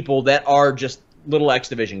many people that are just little X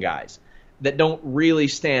Division guys that don't really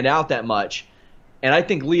stand out that much. And I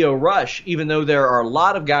think Lio Rush, even though there are a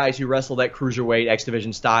lot of guys who wrestle that cruiserweight X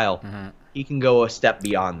Division style, he can go a step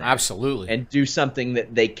beyond that. Absolutely. And do something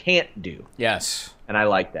that they can't do. Yes. And I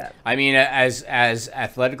like that. I mean, as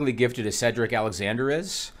athletically gifted as Cedric Alexander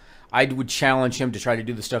is, I would challenge him to try to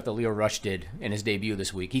do the stuff that Lio Rush did in his debut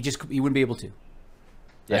this week. He wouldn't be able to.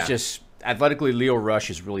 That's just athletically, Lio Rush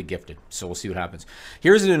is really gifted. So we'll see what happens.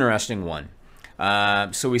 Here's an interesting one.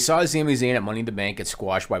 So we saw Sami Zayn at Money in the Bank get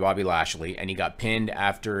squashed by Bobby Lashley, and he got pinned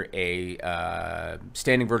after a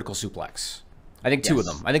standing vertical suplex. I think two of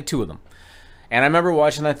them. And I remember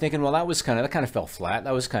watching that thinking, well, that kind of fell flat.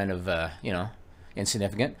 That was kind of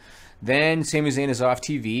insignificant. Then Sami Zayn is off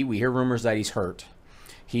TV. We hear rumors that he's hurt.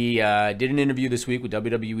 He did an interview this week with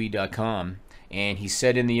WWE.com, and he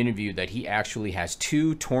said in the interview that he actually has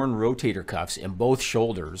 2 torn rotator cuffs in both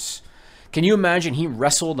shoulders. Can you imagine? He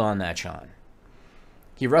wrestled on that, Sean.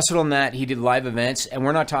 He wrestled on that. He did live events, and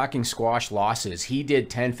we're not talking squash losses. He did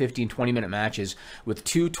 10, 15, 20-minute matches with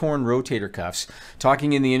 2 torn rotator cuffs,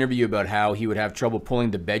 talking in the interview about how he would have trouble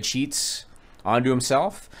pulling the bed sheets onto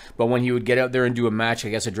himself, but when he would get out there and do a match, I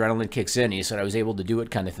guess adrenaline kicks in. He said, I was able to do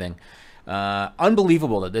it, kind of thing.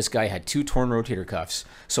 Unbelievable that this guy had 2 torn rotator cuffs.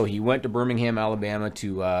 So he went to Birmingham, Alabama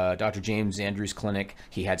to Dr. James Andrews' clinic.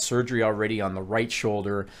 He had surgery already on the right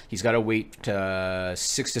shoulder. He's got to wait 6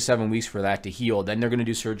 to 7 weeks for that to heal. Then they're going to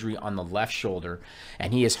do surgery on the left shoulder.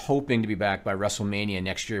 And he is hoping to be back by WrestleMania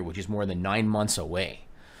next year, which is more than 9 months away.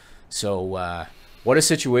 So what a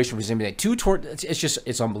situation for Sami Zayn. 2 torn,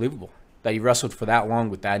 it's unbelievable that he wrestled for that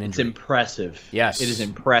long with that injury. It's impressive. Yes. It is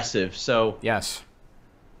impressive. So yes.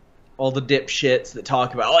 All the dipshits that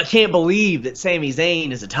talk about, I can't believe that Sami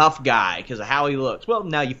Zayn is a tough guy because of how he looks. Well,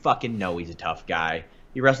 now you fucking know he's a tough guy.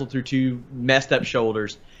 He wrestled through 2 messed up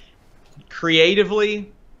shoulders.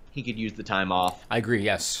 Creatively, he could use the time off. I agree,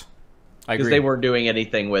 yes. I agree. Because they weren't doing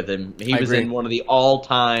anything with him. He was in one of the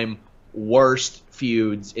all-time worst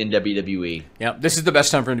feuds in WWE. Yeah, this is the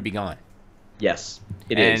best time for him to be gone. Yes,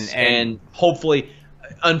 it is. And hopefully,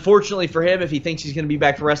 unfortunately for him, if he thinks he's going to be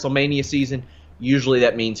back for WrestleMania season, usually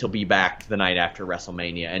that means he'll be back the night after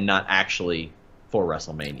WrestleMania and not actually for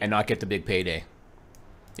WrestleMania. And not get the big payday.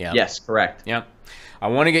 Yeah. Yes, correct. Yeah. I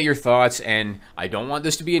want to get your thoughts, and I don't want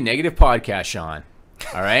this to be a negative podcast, Sean.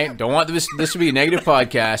 All right? Don't want this to be a negative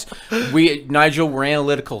podcast. Nigel, we're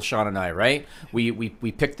analytical, Sean and I, right? We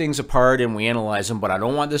pick things apart and we analyze them, but I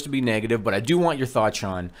don't want this to be negative. But I do want your thoughts,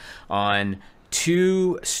 Sean, on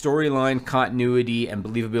 2 storyline continuity and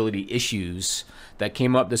believability issues that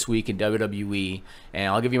came up this week in WWE,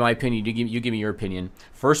 and I'll give you my opinion. You give me your opinion.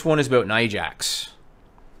 First one is about Nia Jax.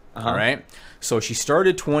 All right? So she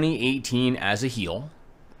started 2018 as a heel.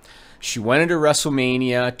 She went into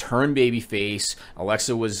WrestleMania, turned babyface.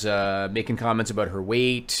 Alexa was making comments about her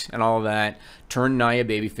weight and all of that. turned Nia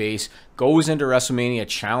babyface, goes into WrestleMania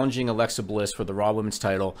challenging Alexa Bliss for the Raw Women's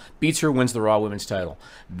title, beats her, wins the Raw Women's title.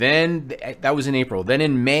 Then, that was in April. Then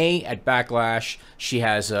in May at Backlash, she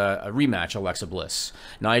has a rematch, Alexa Bliss.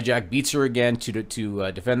 Nia Jax beats her again to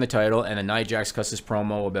defend the title, and then Nia Jax cuts this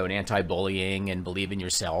promo about anti-bullying and believe in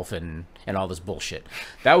yourself and all this bullshit.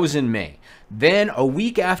 That was in May. Then a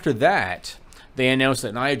week after that, they announced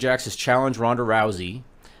that Nia Jax has challenged Ronda Rousey.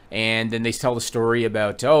 And then they tell the story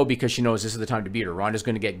about, because she knows this is the time to beat her. Ronda's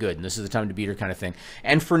going to get good, and this is the time to beat her kind of thing.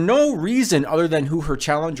 And for no reason other than who her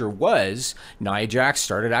challenger was, Nia Jax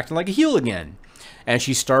started acting like a heel again. And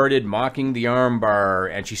she started mocking the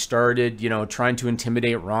armbar, and she started, trying to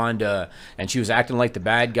intimidate Ronda. And she was acting like the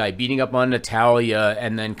bad guy, beating up on Natalya,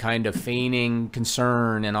 and then kind of feigning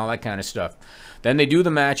concern and all that kind of stuff. Then they do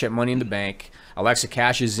the match at Money in the Bank. Alexa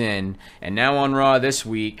cashes in. And now on Raw this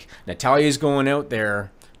week, Natalya's going out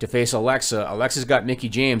there to face Alexa. Alexa's got Mickie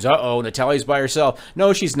James. Natalya's by herself.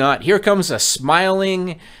 No, she's not. Here comes a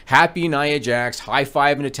smiling, happy Nia Jax,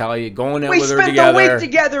 high-fiving Natalya, going out with her together. We spent the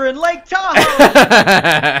week together in Lake Tahoe!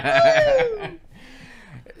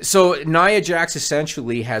 So Nia Jax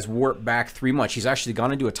essentially has warped back 3 months. She's actually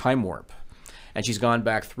gone into a time warp, and she's gone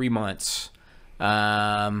back 3 months.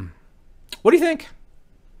 What do you think?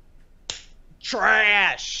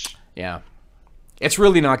 Trash! Yeah. It's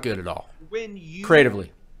really not good at all. When you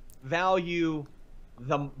creatively value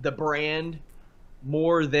the brand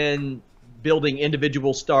more than building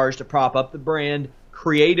individual stars to prop up the brand,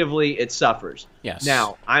 creatively it suffers. Yes.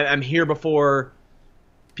 Now, I'm here before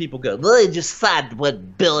people go, well, they just signed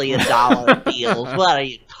 $1 billion deals. What are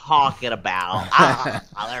you talking about?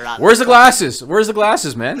 Where's the glasses? Where's the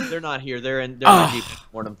glasses, man? They're not here. They're in Deep.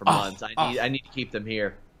 Worn them for months. I need to keep them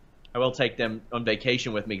here. I will take them on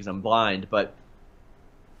vacation with me because I'm blind, but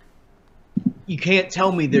you can't tell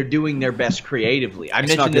me they're doing their best creatively. I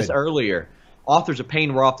mentioned this earlier. Authors of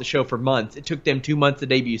Pain were off the show for months. It took them 2 months to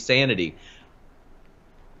debut Sanity.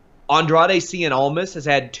 Andrade Cien Almas has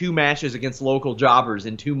had 2 matches against local jobbers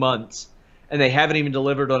in 2 months, and they haven't even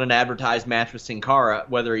delivered on an advertised match with Sin Cara,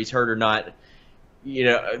 whether he's hurt or not.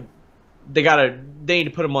 They need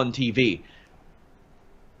to put him on TV.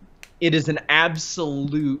 It is an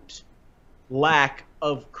absolute lack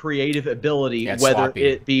of creative ability, whether sloppy.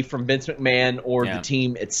 it be from Vince McMahon or the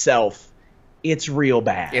team itself. It's real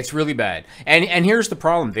bad. It's really bad. And here's the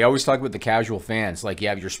problem. They always talk about the casual fans. Like, you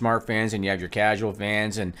have your smart fans and you have your casual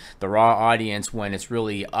fans, and the Raw audience, when it's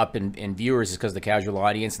really up in viewers, is because of the casual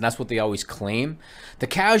audience, and that's what they always claim. The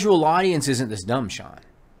casual audience isn't this dumb, Sean.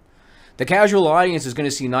 The casual audience is going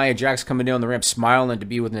to see Nia Jax coming down the ramp smiling to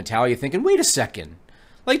be with Natalya, thinking, wait a second.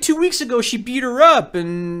 Like 2 weeks ago, she beat her up,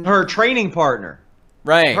 and her training partner.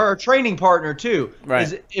 Right. Her training partner, too,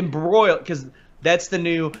 is embroiled, because that's the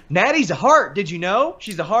new, Natty's a heart, did you know?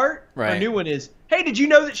 She's a heart. Right. Her new one is, hey, did you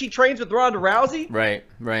know that she trains with Ronda Rousey?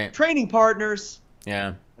 Right. Training partners.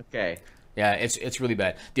 Yeah. Okay. Yeah, it's really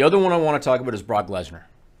bad. The other one I want to talk about is Brock Lesnar.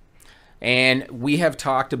 And we have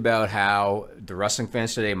talked about how the wrestling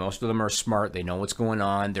fans today, most of them are smart. They know what's going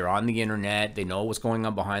on. They're on the internet. They know what's going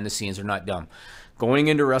on behind the scenes. They're not dumb. Going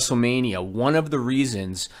into WrestleMania, one of the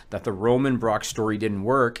reasons that the Roman Brock story didn't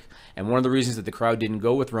work, and one of the reasons that the crowd didn't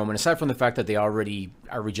go with Roman, aside from the fact that they already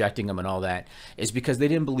are rejecting him and all that, is because they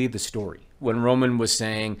didn't believe the story. When Roman was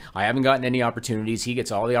saying, I haven't gotten any opportunities, he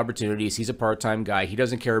gets all the opportunities, he's a part-time guy, he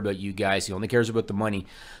doesn't care about you guys, he only cares about the money.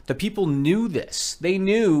 The people knew this. They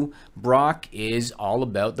knew Brock is all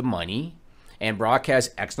about the money, and Brock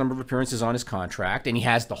has X number of appearances on his contract, and he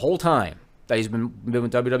has the whole time that he's been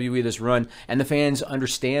with WWE this run, and the fans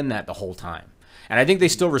understand that the whole time. And I think they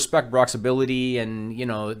still respect Brock's ability and,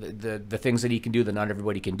 the things that he can do that not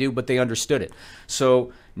everybody can do, but they understood it.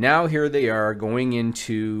 So now here they are going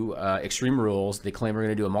into Extreme Rules. They claim we're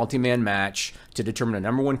going to do a multi-man match to determine a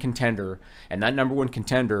number one contender, and that number one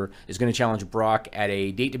contender is going to challenge Brock at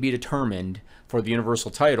a date to be determined for the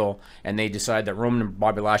Universal title, and they decide that Roman and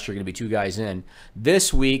Bobby Lashley are going to be 2 guys in.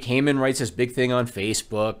 This week, Heyman writes this big thing on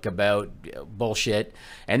Facebook about bullshit,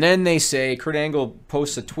 and then they say, Kurt Angle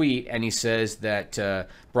posts a tweet, and he says that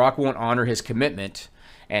Brock won't honor his commitment,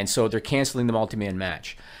 and so they're canceling the multi-man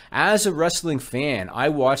match. As a wrestling fan, I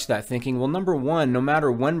watched that thinking, well, number one, no matter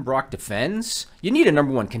when Brock defends, you need a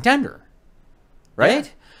number one contender, right?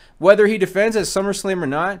 Yeah. Whether he defends at SummerSlam or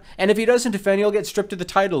not, and if he doesn't defend, he'll get stripped of the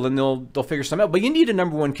title, and they'll figure something out. But you need a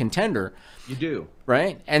number one contender. You do,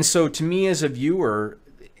 right? And so, to me as a viewer,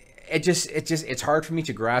 it's hard for me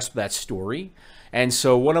to grasp that story. And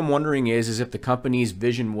so, what I'm wondering is if the company's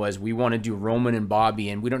vision was, we want to do Roman and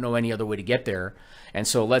Bobby, and we don't know any other way to get there. And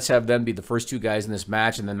so, let's have them be the first 2 guys in this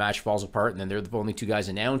match, and the match falls apart, and then they're the only 2 guys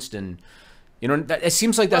announced, and You know, it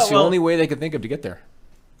seems like that's the only way they could think of to get there.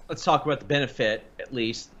 Let's talk about the benefit, at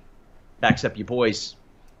least. Backs up your boy's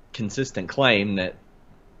consistent claim that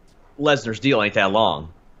Lesnar's deal ain't that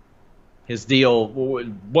long. His deal,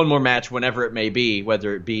 one more match whenever it may be,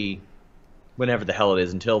 whether it be whenever the hell it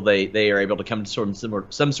is, until they are able to come to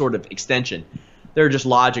some sort of extension. There are just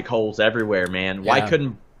logic holes everywhere, man. Why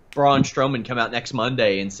couldn't Braun Strowman come out next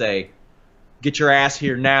Monday and say, get your ass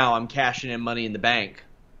here now, I'm cashing in Money in the Bank?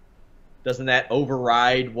 Doesn't that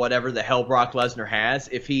override whatever the hell Brock Lesnar has?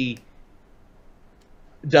 If he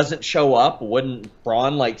doesn't show up, wouldn't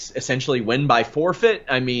Braun essentially win by forfeit?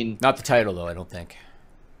 I mean, not the title though, I don't think.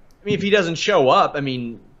 I mean, if he doesn't show up, I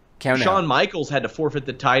mean, Shawn Shawn Michaels had to forfeit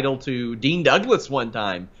the title to Dean Douglas one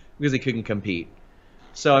time because he couldn't compete.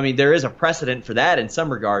 So, I mean, there is a precedent for that in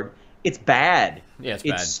some regard. It's bad. Yeah, it's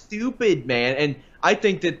bad. It's stupid, man. And I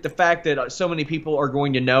think that the fact that so many people are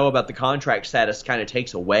going to know about the contract status kind of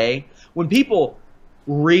takes away. When people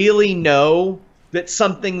really know that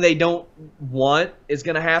something they don't want is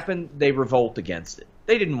going to happen, they revolt against it.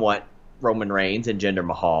 They didn't want Roman Reigns and Jinder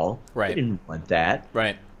Mahal. Right. They didn't want that.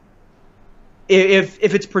 Right. If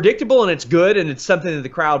it's predictable and it's good and it's something that the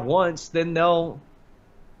crowd wants, then they'll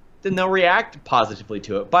react positively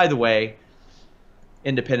to it. By the way,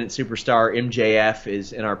 independent superstar MJF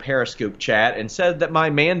is in our Periscope chat and said that my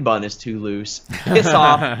man bun is too loose. Piss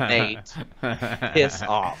off, mate. Piss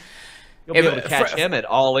off. You'll be able to catch him at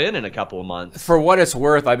All In a couple of months. For what it's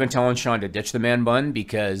worth, I've been telling Sean to ditch the man bun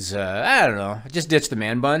because, I don't know, just ditch the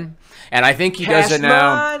man bun. And I think he does it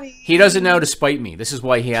now. He does it now to spite me. This is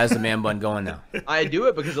why he has the man bun going now. I do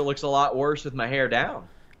it because it looks a lot worse with my hair down.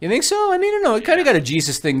 You think so? I mean, I don't know. It kind of got a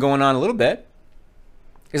Jesus thing going on a little bit.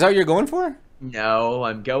 Is that what you're going for? No,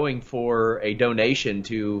 I'm going for a donation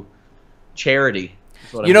to charity.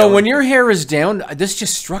 You know, when your hair is down, this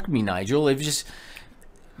just struck me, Nigel. It was just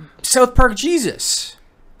South Park Jesus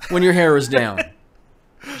when your hair is down.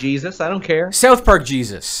 Jesus, I don't care. South Park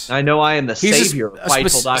Jesus. I know I am the savior of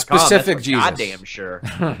Fightful.com. Specific Jesus. Goddamn sure.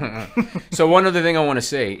 So one other thing I want to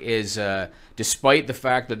say is, despite the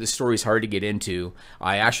fact that this story is hard to get into,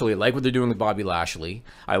 I actually like what they're doing with Bobby Lashley.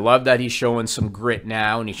 I love that he's showing some grit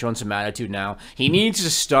now and he's showing some attitude now. He needs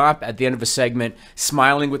to stop at the end of a segment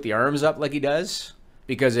smiling with the arms up like he does.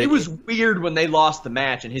 Because it was weird when they lost the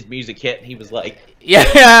match and his music hit and he was like,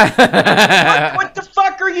 yeah. what the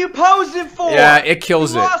fuck are you posing for? Yeah, it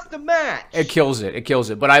kills it. You lost the match. It kills it. It kills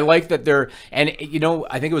it. But I like that they're, and you know,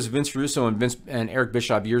 I think it was Vince Russo and Eric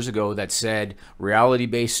Bischoff years ago that said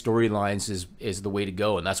reality-based storylines is the way to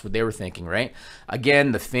go, and that's what they were thinking, right?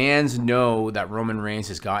 Again, the fans know that Roman Reigns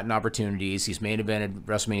has gotten opportunities. He's main evented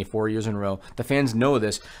WrestleMania 4 years in a row. The fans know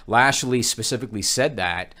this. Lashley specifically said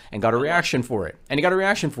that and got a reaction for it. And he got a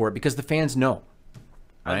reaction for it because the fans know.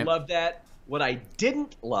 Right? I love that. What I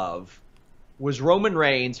didn't love was Roman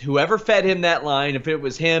Reigns. Whoever fed him that line, if it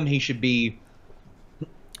was him, he should be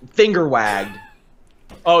finger wagged.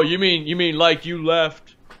 Oh, you mean like you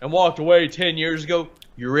left and walked away 10 years ago?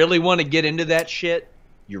 You really want to get into that shit?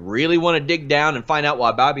 You really want to dig down and find out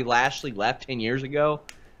why Bobby Lashley left 10 years ago?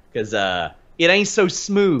 Because it ain't so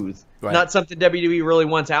smooth. Right. Not something WWE really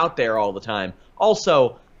wants out there all the time.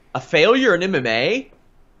 Also, a failure in MMA?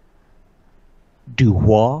 Do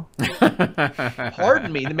what?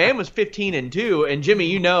 Pardon me. The man was 15-2, and Jimmy,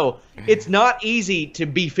 you know, it's not easy to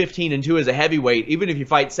be 15-2 as a heavyweight, even if you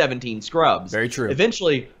fight 17 scrubs. Very true.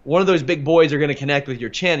 Eventually, one of those big boys are going to connect with your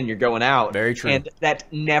chin, and you're going out. Very true. And that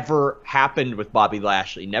never happened with Bobby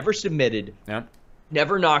Lashley. Never submitted. Yep.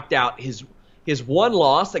 Never knocked out. His one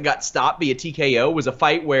loss that got stopped via TKO was a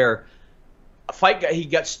fight where he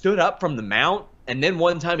got stood up from the mount. And then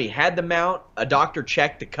one time he had the mount, a doctor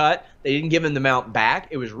checked the cut. They didn't give him the mount back.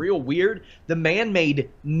 It was real weird. The man made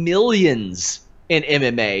millions in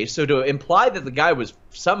MMA. So to imply that the guy was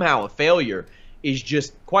somehow a failure is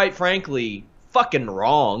just, quite frankly, fucking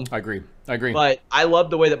wrong. I agree. But I love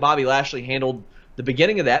the way that Bobby Lashley handled the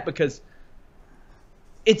beginning of that because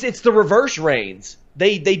it's the reverse Reigns.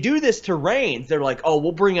 They do this to Reigns. They're like, oh,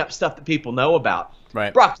 we'll bring up stuff that people know about.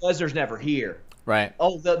 Right. Brock Lesnar's never here. Right.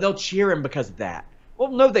 Oh, they'll cheer him because of that. Well,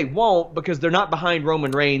 no, they won't because they're not behind Roman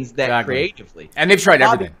Reigns that creatively. And they've tried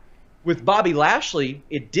everything. With Bobby Lashley,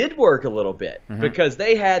 it did work a little bit because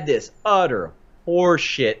they had this utter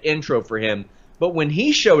horseshit intro for him. But when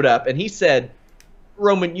he showed up and he said,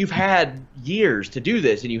 Roman, you've had years to do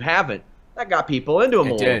this and you haven't, that got people into him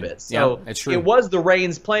a little bit. So yeah, it's true. It was the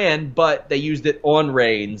Reigns plan, but they used it on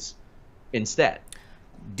Reigns instead.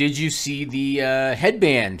 Did you see the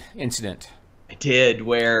headband incident? I did,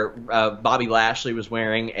 where Bobby Lashley was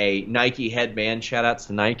wearing a Nike headband. Shout outs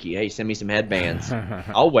to Nike. Hey, send me some headbands.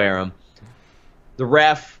 I'll wear them. The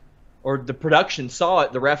ref or the production saw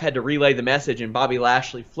it. The ref had to relay the message, and Bobby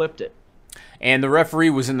Lashley flipped it. And the referee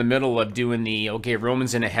was in the middle of doing the, okay,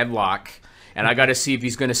 Roman's in a headlock, and I got to see if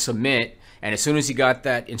he's going to submit. And as soon as he got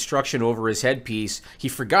that instruction over his headpiece, he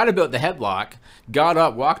forgot about the headlock, got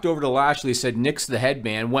up, walked over to Lashley, said, nix the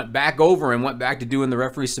headband, went back over and went back to doing the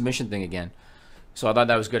referee submission thing again. So I thought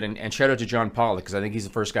that was good. And shout out to John Pollock, because I think he's the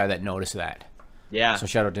first guy that noticed that. Yeah. So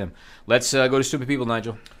shout out to him. Let's go to Stupid People,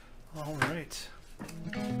 Nigel. All right.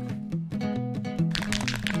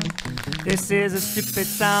 This is a stupid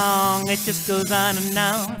song, it just goes on and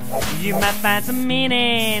on. You might find some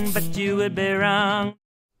meaning, but you would be wrong.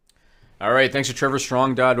 All right, thanks to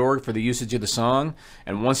TrevorStrong.org for the usage of the song.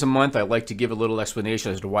 And once a month, I like to give a little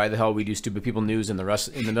explanation as to why the hell we do Stupid People News in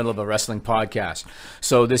the middle of a wrestling podcast.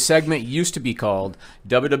 So this segment used to be called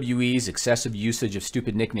WWE's Excessive Usage of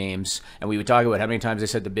Stupid Nicknames. And we would talk about how many times they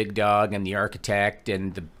said the Big Dog and the Architect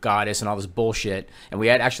and the Goddess and all this bullshit. And we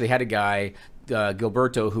actually had a guy,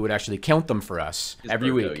 Gilberto, who would actually count them for us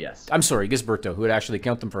every week. Yes. I'm sorry, Gisberto, who would actually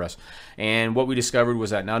count them for us. And what we discovered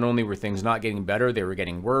was that not only were things not getting better, they were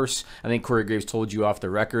getting worse. I think Corey Graves told you off the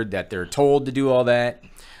record that they're told to do all that.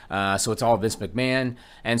 So it's all Vince McMahon.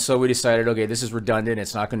 And so we decided, okay, this is redundant.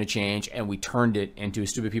 It's not going to change. And we turned it into a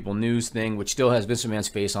Stupid People News thing, which still has Vince McMahon's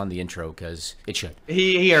face on the intro because it should.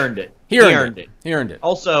 He earned it. He earned it. He earned it.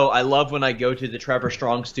 Also, I love when I go to the Trevor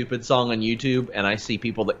Strong Stupid song on YouTube and I see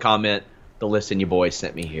people that comment, the listen your boy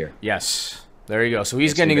sent me here. Yes. There you go. So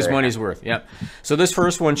he's getting his money's worth. Yep. So this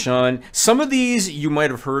first one, Sean, some of these you might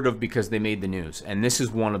have heard of because they made the news, and this is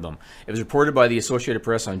one of them. It was reported by the Associated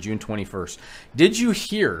Press on June 21st. Did you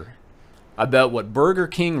hear about what Burger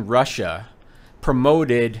King Russia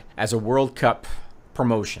promoted as a World Cup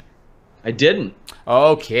promotion? I didn't.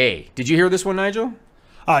 Okay. Did you hear this one, Nigel?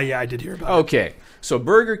 Yeah, I did hear about it. Okay. So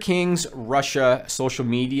Burger King's Russia social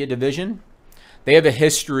media division, they have a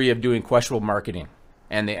history of doing questionable marketing,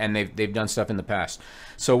 and they've done stuff in the past.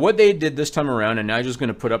 So what they did this time around, and Nigel's going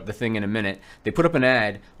to put up the thing in a minute, they put up an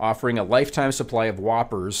ad offering a lifetime supply of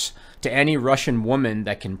Whoppers to any Russian woman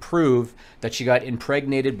that can prove that she got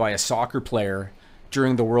impregnated by a soccer player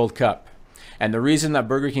during the World Cup. And the reason that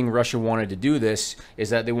Burger King Russia wanted to do this is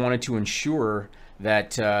that they wanted to ensure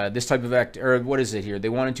that this type of act, or what is it here? They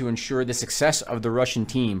wanted to ensure the success of the Russian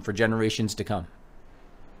team for generations to come.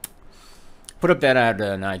 Put up that ad,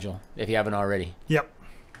 Nigel, if you haven't already. Yep.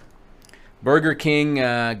 Burger King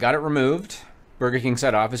got it removed. Burger King's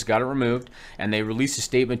head office got it removed, and they released a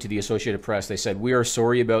statement to the Associated Press. They said, "We are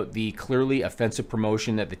sorry about the clearly offensive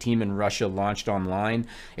promotion that the team in Russia launched online.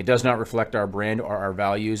 It does not reflect our brand or our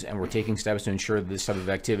values, and we're taking steps to ensure that this type of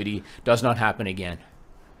activity does not happen again."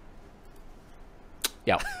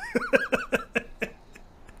 Yeah.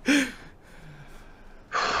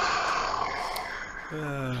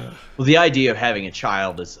 Well, the idea of having a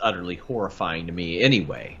child is utterly horrifying to me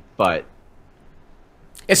anyway, but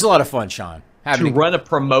it's a lot of fun, Sean. To run a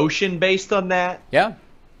promotion based on that? Yeah.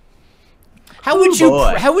 How would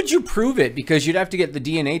you prove it? Because you'd have to get the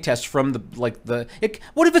DNA test from what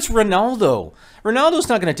if it's Ronaldo? Ronaldo's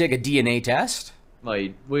not going to take a DNA test.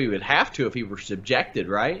 Like, we would have to if he were subjected,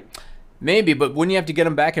 right? Maybe, but wouldn't you have to get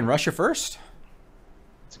him back in Russia first?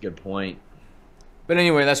 That's a good point. But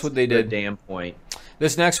anyway, that's what they did. Good damn point.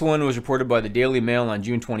 This next one was reported by the Daily Mail on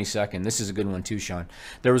June 22nd. This is a good one too, Sean.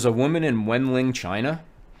 There was a woman in Wenling, China,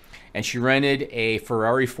 and she rented a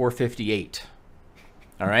Ferrari 458.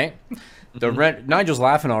 All right? Nigel's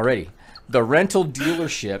laughing already. The rental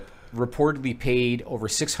dealership reportedly paid over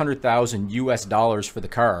 $600,000 US for the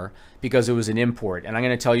car because it was an import. And I'm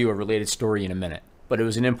going to tell you a related story in a minute. But it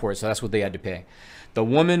was an import, so that's what they had to pay. The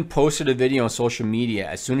woman posted a video on social media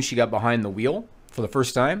as soon as she got behind the wheel for the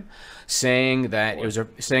first time, saying it was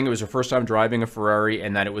her first time driving a Ferrari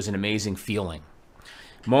and that it was an amazing feeling.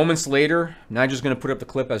 Moments later, Nigel's going to put up the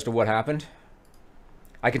clip as to what happened.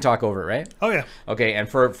 I can talk over it, right? Oh, yeah. Okay, and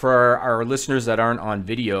for our listeners that aren't on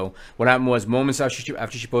video, what happened was moments after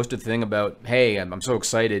she posted the thing about, hey, I'm so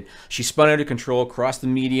excited, she spun out of control, crossed the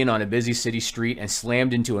median on a busy city street, and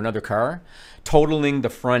slammed into another car, totaling the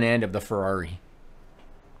front end of the Ferrari.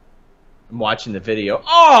 I'm watching the video.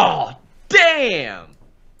 Oh, damn!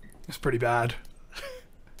 It's pretty bad.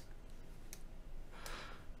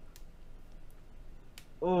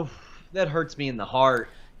 Oh, that hurts me in the heart.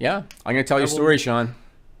 Yeah, I'm going to tell you a story, Sean.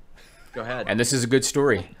 Go ahead. And this is a good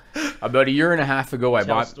story. About a year and a half ago, I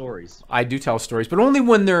bought stories. I do tell stories, but only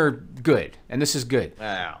when they're good. And this is good.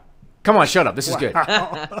 Wow. Come on, shut up. This is good.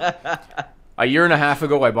 A year and a half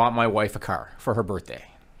ago, I bought my wife a car for her birthday.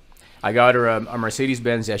 I got her a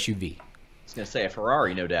Mercedes-Benz SUV. was going to say a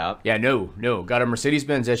Ferrari, no doubt. Yeah, no. Got a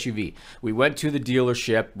Mercedes-Benz SUV. We went to the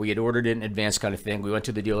dealership. We had ordered it in advance kind of thing. We went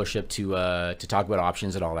to the dealership to talk about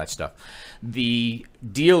options and all that stuff. The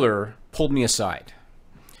dealer pulled me aside,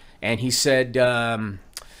 and he said,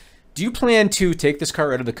 do you plan to take this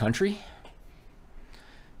car out of the country?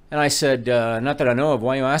 And I said, not that I know of.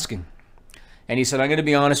 Why are you asking? And he said, I'm going to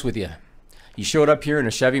be honest with you. You showed up here in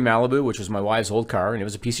a Chevy Malibu, which was my wife's old car, and it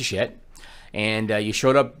was a piece of shit. And you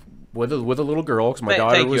showed up with a little girl, because my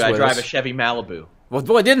daughter was with us. Thank you. I drive a Chevy Malibu. Well,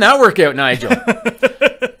 boy, didn't that work out, Nigel?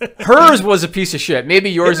 Hers was a piece of shit. Maybe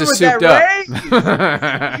yours is souped up.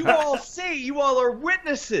 You all see. You all are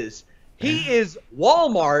witnesses. He is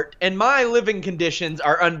Walmart, and my living conditions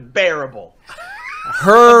are unbearable.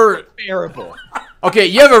 Unbearable. Okay,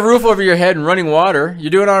 you have a roof over your head and running water.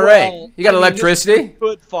 You're doing all right. You got electricity. This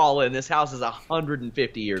could fall in. This house is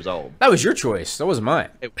 150 years old. That was your choice. That wasn't mine.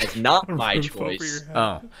 It was not my choice.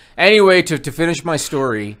 Oh. Anyway, to finish my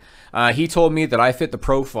story, he told me that I fit the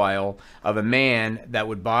profile of a man that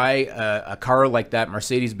would buy a car like that,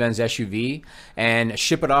 Mercedes-Benz SUV, and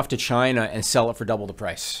ship it off to China and sell it for double the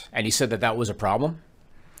price. And he said that that was a problem.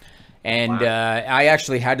 And I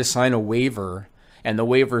actually had to sign a waiver. And the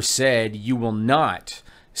waiver said, you will not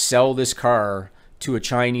sell this car to a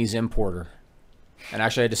Chinese importer. And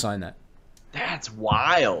actually, I had to sign that. That's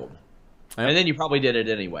wild. Yep. And then you probably did it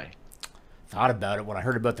anyway. Thought about it when I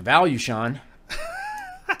heard about the value, Sean.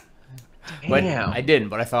 But I didn't,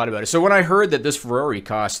 but I thought about it. So when I heard that this Ferrari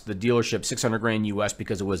cost the dealership $600,000 US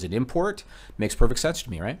because it was an import, makes perfect sense to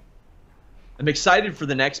me, right? I'm excited for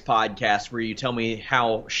the next podcast where you tell me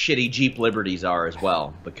how shitty Jeep Liberties are as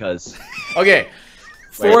well, because... Okay.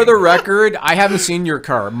 For the record, I haven't seen your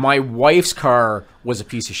car. My wife's car was a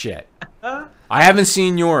piece of shit. I haven't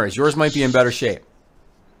seen yours. Yours might be in better shape.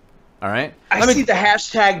 All right. I see the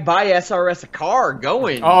hashtag buy SRS a car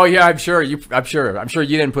going. Oh yeah, I'm sure you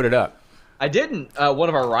didn't put it up. I didn't. One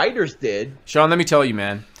of our riders did. Sean, let me tell you,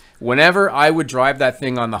 man. Whenever I would drive that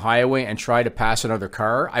thing on the highway and try to pass another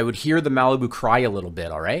car, I would hear the Malibu cry a little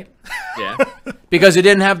bit. All right. Yeah. Because it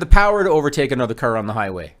didn't have the power to overtake another car on the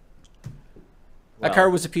highway. That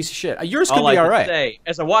car was a piece of shit. Yours could be all right. Say,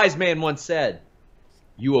 as a wise man once said,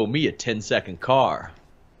 you owe me a 10-second car.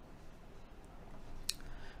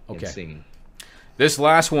 Okay. This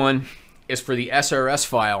last one is for the SRS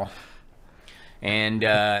file. And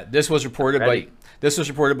this was reported by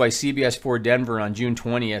CBS 4 Denver on June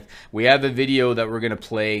 20th. We have a video that we're going to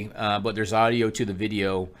play, but there's audio to the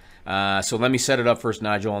video. So let me set it up first,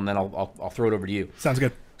 Nigel, and then I'll throw it over to you. Sounds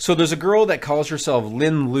good. So there's a girl that calls herself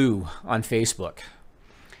Lin Lu on Facebook.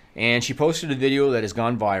 And she posted a video that has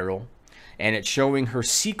gone viral. And it's showing her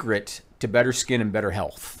secret to better skin and better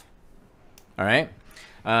health. All right?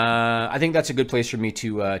 I think that's a good place for me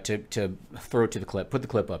to throw it to the clip. Put the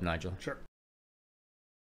clip up, Nigel. Sure.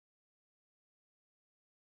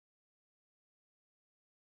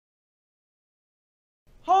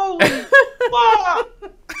 Holy fuck!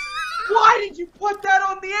 Why did you put that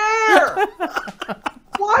on the air?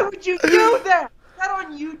 Why would you do that? Is that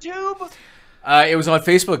on YouTube? It was on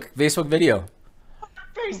Facebook video.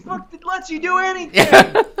 Facebook that lets you do anything.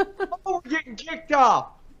 Oh, we're getting kicked off.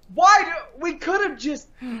 We could have just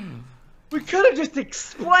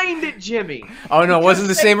explained it, Jimmy. Oh no, it wasn't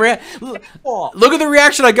the same reaction. Look at the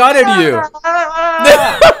reaction I got out of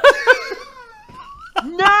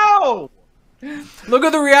you. No. Look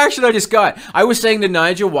at the reaction I just got. I was saying to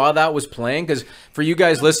Nigel while that was playing, because for you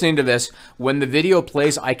guys listening to this, when the video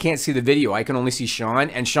plays, I can't see the video. I can only see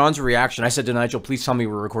Sean. And Sean's reaction, I said to Nigel, please tell me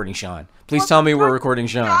we're recording Sean. Please tell me we're recording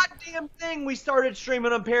Sean. Goddamn thing we started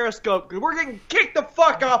streaming on Periscope. We're getting kicked the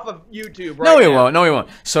fuck off of YouTube right now. No, we won't.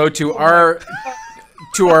 So to our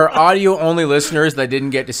audio-only listeners that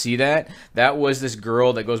didn't get to see that, that was this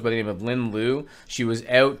girl that goes by the name of Lin Lu. She was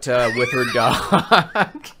out with her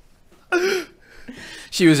dog.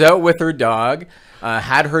 She was out with her dog,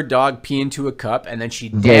 had her dog pee into a cup, and then she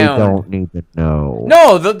downed. They don't need to know.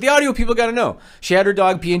 No, the audio people got to know. She had her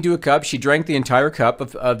dog pee into a cup. She drank the entire cup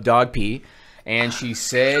of dog pee, and she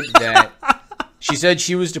said that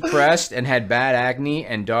she was depressed and had bad acne,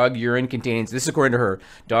 and dog urine contains, this is according to her,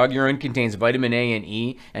 dog urine contains vitamin A and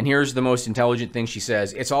E, and here's the most intelligent thing she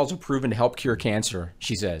says, it's also proven to help cure cancer,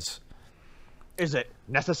 she says. Is it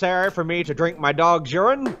necessary for me to drink my dog's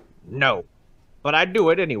urine? No. But I do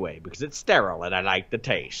it anyway, because it's sterile and I like the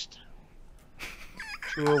taste.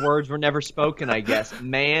 Truer words were never spoken, I guess.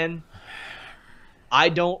 Man, I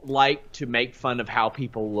don't like to make fun of how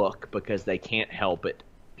people look because they can't help it.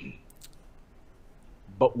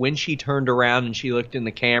 But when she turned around and she looked in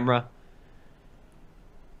the camera,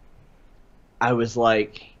 I was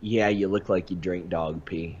like, yeah, you look like you drink dog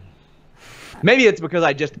pee. Maybe it's because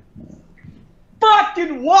I just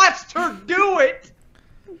fucking watched her do it.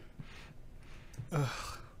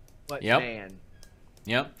 But man.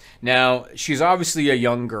 Yep. Now, she's obviously a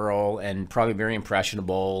young girl and probably very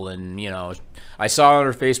impressionable. And, you know, I saw on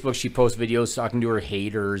her Facebook she posts videos talking to her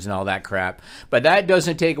haters and all that crap. But that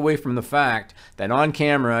doesn't take away from the fact that on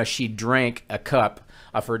camera she drank a cup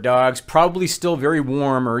of her dog's probably still very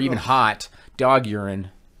warm or even hot dog urine.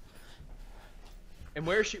 And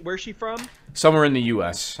where's she from? Somewhere in the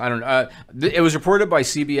U.S. I don't know. It was reported by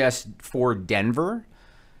CBS for Denver,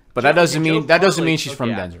 but that doesn't mean she's from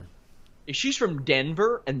Denver. If she's from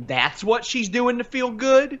Denver and that's what she's doing to feel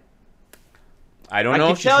good, I don't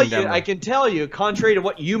know if she's from Denver. I can tell you, contrary to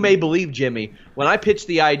what you may believe, Jimmy, when I pitched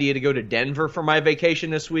the idea to go to Denver for my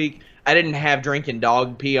vacation this week, I didn't have drinking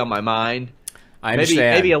dog pee on my mind. I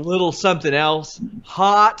understand. Maybe a little something else.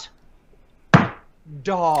 Hot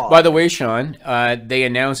dog. By the way, Sean, they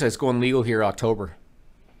announced that it's going legal here October.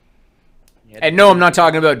 Yeah, and no, I'm not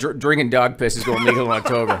talking about drinking dog piss is going legal in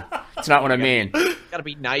October. That's not what I mean. Got to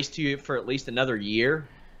be nice to you for at least another year.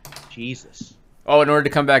 Jesus. Oh, in order to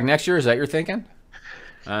come back next year? Is that your thinking?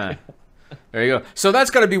 There you go. So that's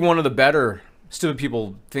got to be one of the better Stupid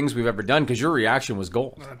People things we've ever done, because your reaction was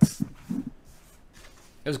gold.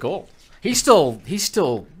 It was gold. He's still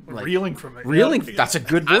like, reeling from it. Reeling. Yeah. That's a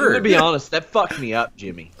good word. I'm going to be honest. That fucked me up,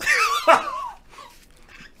 Jimmy.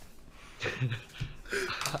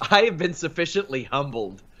 I have been sufficiently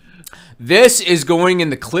humbled. This is going in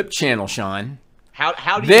the clip channel, Sean.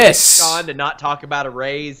 How do you get Sean to not talk about a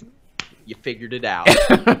raise? You figured it out.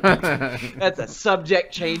 That's a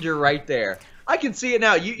subject changer right there. I can see it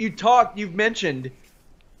now. You've mentioned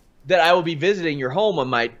that I will be visiting your home on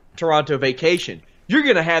my Toronto vacation. You're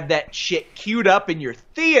going to have that shit queued up in your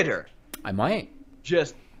theater. I might.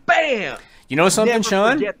 Just bam. You know something, Never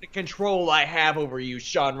Sean? Forget the control I have over you,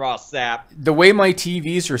 Sean Ross Sapp. The way my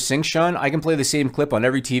TVs are synced, Sean, I can play the same clip on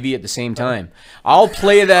every TV at the same time. I'll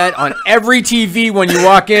play that on every TV when you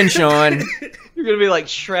walk in, Sean. You're going to be like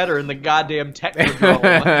Shredder in the goddamn Technodrome.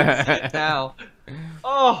 I can see it now.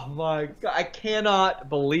 Oh, my God. I cannot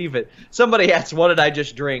believe it. Somebody asked, what did I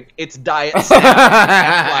just drink? It's Diet Sapp,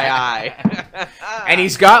 FYI. And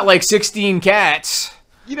he's got like 16 cats.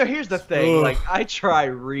 You know, here's the thing. Like, I try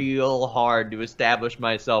real hard to establish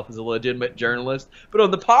myself as a legitimate journalist, but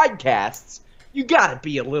on the podcasts, you got to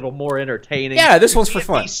be a little more entertaining. Yeah, this one's for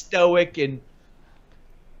fun. Be stoic, and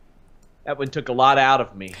that one took a lot out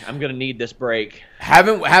of me. I'm gonna need this break.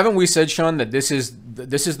 Haven't we said, Sean, that this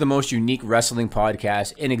is the most unique wrestling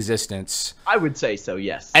podcast in existence? I would say so.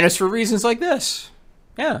 Yes. And it's for reasons like this.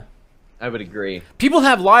 Yeah. I would agree. People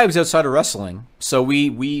have lives outside of wrestling, so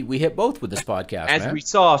we hit both with this podcast. As we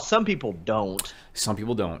saw, some people don't. Some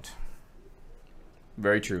people don't.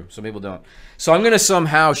 Very true. Some people don't. So I'm going to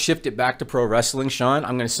somehow shift it back to pro wrestling, Sean.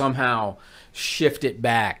 I'm going to somehow shift it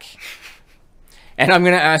back. And I'm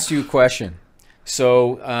going to ask you a question.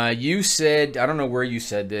 So you said, I don't know where you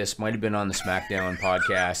said this, might have been on the SmackDown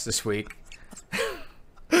podcast this week.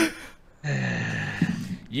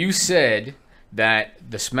 You said that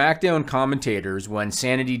the SmackDown commentators, when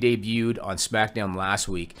Sanity debuted on SmackDown last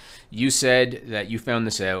week, you said that you found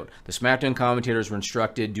this out. The SmackDown commentators were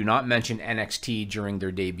instructed, do not mention NXT during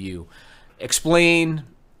their debut. Explain,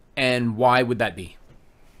 and why would that be?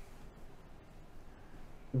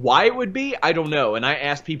 Why it would be? I don't know. And I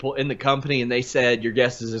asked people in the company, and they said, your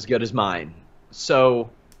guess is as good as mine. So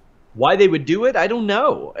why they would do it, I don't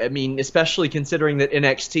know. I mean, especially considering that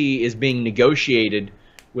NXT is being negotiated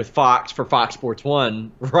with Fox for Fox Sports 1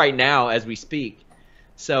 right now as we speak.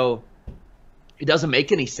 So it doesn't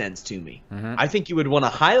make any sense to me. Mm-hmm. I think you would want to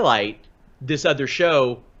highlight this other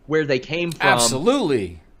show where they came from.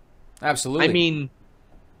 Absolutely. Absolutely. I mean,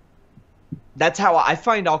 that's how I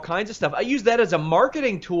find all kinds of stuff. I use that as a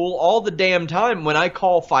marketing tool all the damn time when I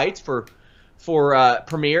call fights for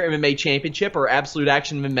Premier MMA Championship or Absolute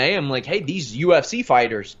Action MMA. I'm like, hey, these UFC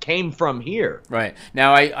fighters came from here. Right.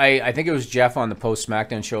 Now, I think it was Jeff on the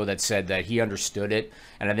post-SmackDown show that said that he understood it.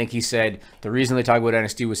 And I think he said the reason they talk about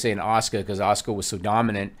NXT was saying Asuka because Asuka was so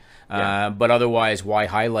dominant. Yeah. But otherwise, why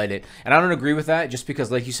highlight it? And I don't agree with that just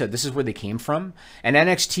because, like you said, this is where they came from. And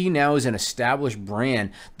NXT now is an established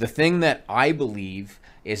brand. The thing that I believe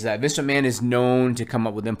is that Vince McMahon is known to come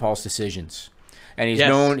up with impulse decisions. And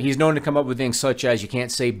he's known to come up with things such as you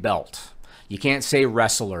can't say belt, you can't say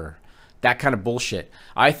wrestler, that kind of bullshit.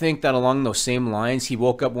 I think that along those same lines, he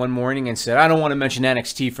woke up one morning and said, I don't want to mention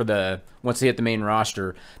NXT for once they hit the main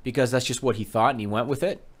roster, because that's just what he thought, and he went with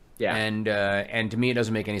it. Yeah. And to me, it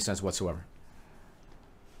doesn't make any sense whatsoever.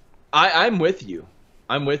 I'm with you.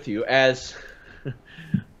 I'm with you. As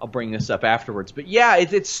I'll bring this up afterwards. But yeah,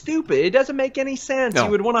 it's stupid. It doesn't make any sense. No.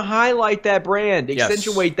 You would want to highlight that brand,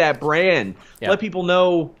 accentuate that brand, let people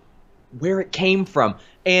know where it came from.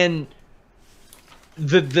 And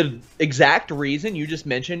the exact reason you just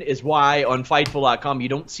mentioned is why on Fightful.com you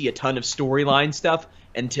don't see a ton of storyline stuff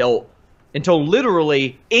until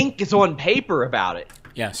literally ink is on paper about it.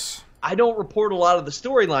 Yes. I don't report a lot of the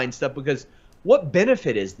storyline stuff because what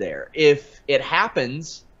benefit is there? If it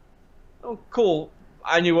happens, oh, cool.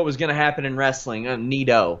 I knew what was going to happen in wrestling.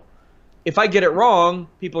 Neato. If I get it wrong,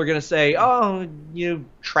 people are going to say, oh, you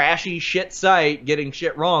trashy shit site getting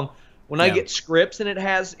shit wrong. When I get scripts and it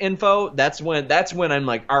has info, that's when I'm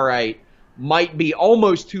like, all right, might be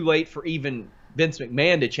almost too late for even Vince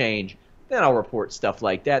McMahon to change. Then I'll report stuff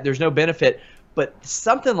like that. There's no benefit. But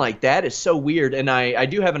something like that is so weird. And I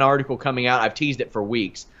do have an article coming out. I've teased it for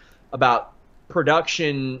weeks about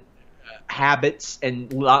production habits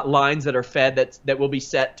and lines that are fed that will be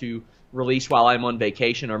set to release while I'm on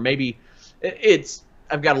vacation, or maybe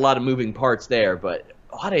I've got a lot of moving parts there, but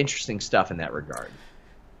a lot of interesting stuff in that regard.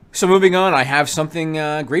 So moving on, I have something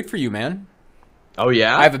great for you, man. Oh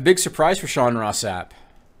yeah? I have a big surprise for Sean Ross Sapp,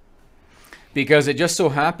 because it just so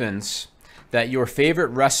happens that your favorite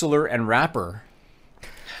wrestler and rapper,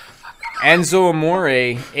 Enzo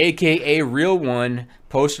Amore, a.k.a. Real One,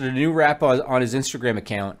 posted a new rap on his Instagram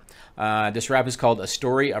account. This rap is called A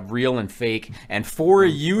Story of Real and Fake. And for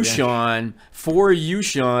you, Sean,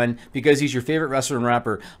 because he's your favorite wrestler and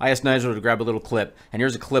rapper, I asked Nigel to grab a little clip. And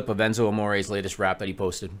here's a clip of Enzo Amore's latest rap that he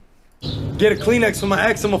posted. Get a Kleenex for my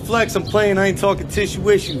ex, I'm a flex, I'm playing, I ain't talking tissue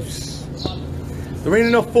issues. There ain't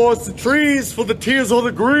enough forests and trees for the tears or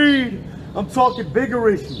the greed. I'm talking bigger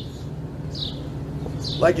issues.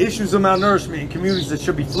 Like issues of malnourishment in communities that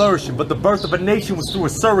should be flourishing, but the birth of a nation was through a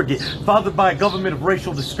surrogate, fathered by a government of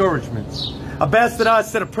racial discouragement. A bastardized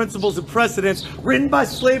set of principles and precedents written by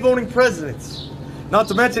slave-owning presidents. Not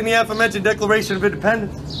to mention the aforementioned Declaration of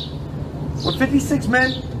Independence. When 56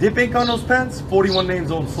 men dip ink on those pens, 41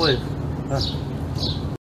 names on slave.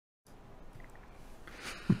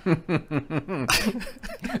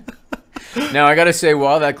 Now, I gotta say,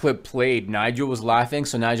 while that clip played, Nigel was laughing.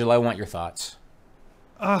 So, Nigel, I want your thoughts.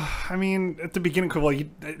 I mean, at the beginning, like,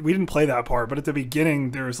 we didn't play that part, but at the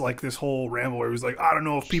beginning, there was like this whole ramble where he was like, I don't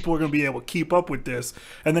know if people are going to be able to keep up with this.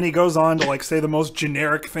 And then he goes on to like say the most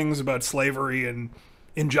generic things about slavery and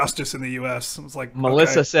injustice in the U.S. It was like,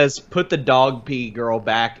 Melissa says, put the dog pee girl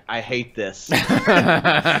back. I hate this.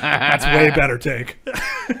 That's way better take.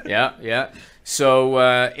 Yeah. So,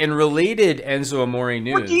 in related Enzo Amore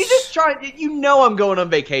news... Look, you just try... You know I'm going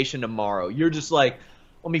on vacation tomorrow. You're just like,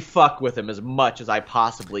 let me fuck with him as much as I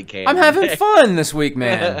possibly can. I'm having fun this week,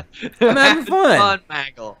 man. I'm having fun.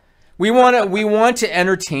 Maggle. We want to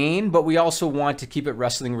entertain, but we also want to keep it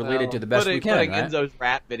wrestling related to the best we can. Putting right? Enzo's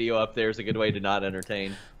rap video up there is a good way to not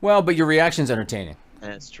entertain. Well, but your reaction's entertaining.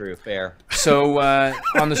 That's true. Fair. So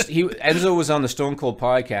Enzo was on the Stone Cold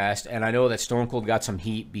podcast, and I know that Stone Cold got some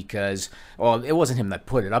heat because, well, it wasn't him that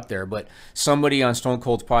put it up there, but somebody on Stone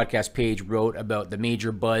Cold's podcast page wrote about the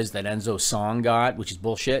major buzz that Enzo's song got, which is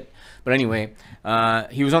bullshit. But anyway,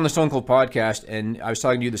 he was on the Stone Cold podcast, and I was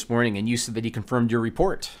talking to you this morning, and you said that he confirmed your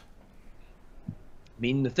report. I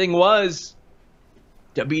mean, the thing was,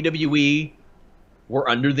 WWE were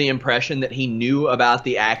under the impression that he knew about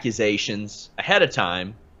the accusations ahead of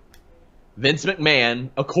time. Vince McMahon,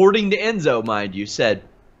 according to Enzo, mind you, said,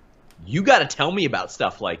 you got to tell me about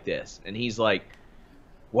stuff like this. And he's like,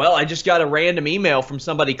 well, I just got a random email from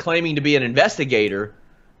somebody claiming to be an investigator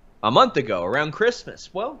a month ago around Christmas.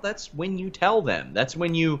 Well, that's when you tell them. That's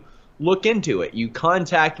when you look into it. You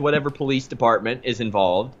contact whatever police department is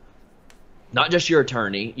involved, not just your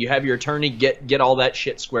attorney. You have your attorney get all that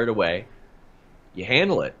shit squared away. You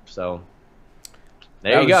handle it. So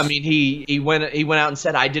there you go. I mean, he went out and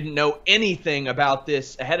said, I didn't know anything about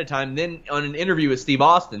this ahead of time. Then on an interview with Steve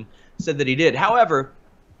Austin, said that he did. However,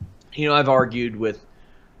 you know, I've argued with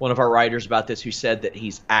one of our writers about this who said that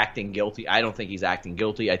he's acting guilty. I don't think he's acting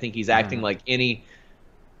guilty. I think he's acting like any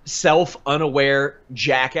self-unaware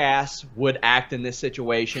jackass would act in this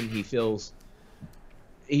situation. He feels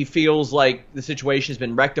like the situation has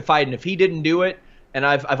been rectified, and if he didn't do it, and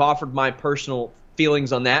I've offered my personal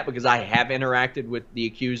feelings on that because I have interacted with the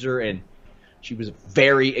accuser, and she was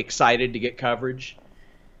very excited to get coverage.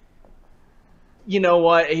 You know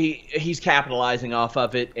what? He's capitalizing off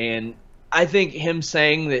of it, and I think him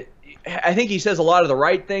saying that, I think he says a lot of the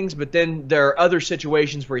right things, but then there are other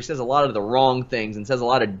situations where he says a lot of the wrong things and says a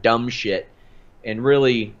lot of dumb shit, and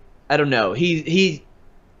really, I don't know. He's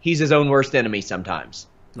his own worst enemy sometimes.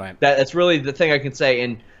 Right. That's really the thing I can say,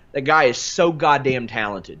 and that guy is so goddamn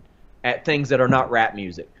talented. at things that are not rap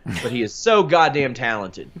music, but he is so goddamn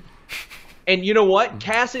talented. And you know what?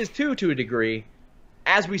 Cass is too, to a degree.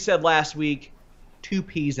 As we said last week, 2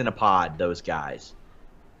 peas in a pod, those guys.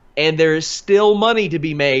 And there is still money to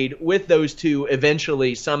be made with those two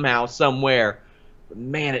eventually, somehow, somewhere. But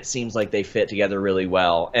man, it seems like they fit together really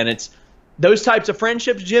well. And it's those types of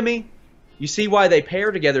friendships, Jimmy, you see why they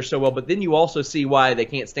pair together so well, but then you also see why they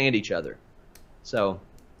can't stand each other. So,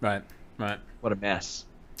 right. What a mess.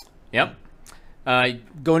 Yep.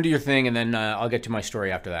 Go into your thing, and then I'll get to my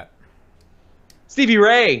story after that. Stevie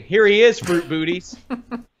Ray, here he is, Fruit Booties.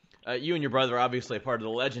 You and your brother are obviously a part of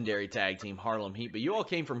the legendary tag team Harlem Heat, but you all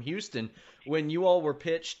came from Houston. When you all were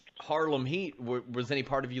pitched Harlem Heat, was any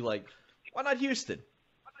part of you like, why not Houston?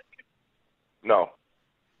 No.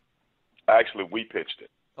 Actually, we pitched it.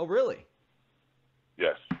 Oh, really?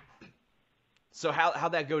 Yes. So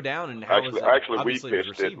how'd that go down? And how was it? Actually, we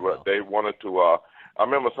pitched it. Well. They wanted to. I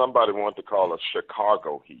remember somebody wanted to call us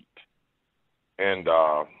Chicago Heat, and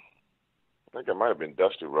I think it might have been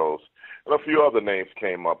Dusty Rhodes, and a few other names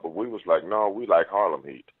came up, but we was like, no, we like Harlem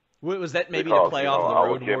Heat. Was that maybe to play off of the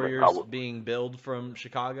Road Warriors being billed from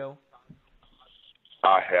Chicago?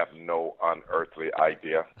 I have no unearthly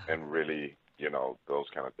idea, and really, those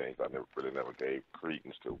kind of things I never gave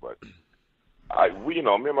credence to, but. Me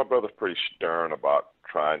and my brother's pretty stern about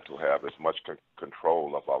trying to have as much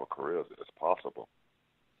control of our careers as possible.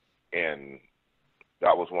 And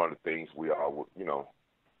that was one of the things we all,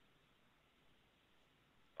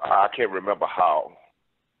 I can't remember how.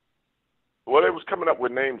 Well, it was coming up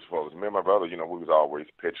with names for us. Me and my brother, we was always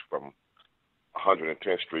pitched from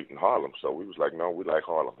 110th Street in Harlem. So we was like, no, we like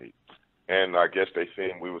Harlem Heat. And I guess they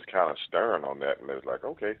seen we was kind of stern on that. And they was like,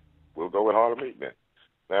 okay, we'll go with Harlem Heat then.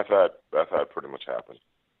 That's how it pretty much happened.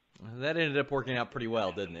 That ended up working out pretty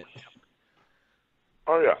well, didn't it?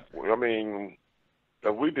 Oh, yeah. I mean,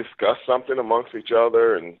 if we discuss something amongst each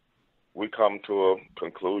other and we come to a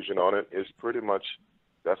conclusion on it, it's pretty much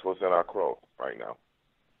that's what's in our crow right now.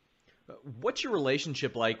 What's your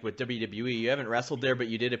relationship like with WWE? You haven't wrestled there, but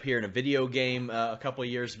you did appear in a video game a couple of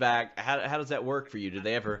years back. How does that work for you? Did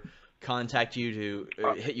they ever contact you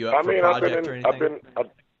to hit you up for a project or anything?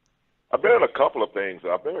 I've been in a couple of things.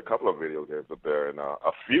 I've been in a couple of video games up there, and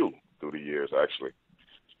a few through the years, actually.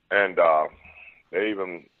 And they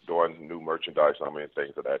even doing new merchandise,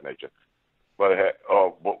 things of that nature. But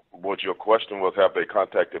what your question was, have they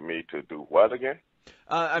contacted me to do what again?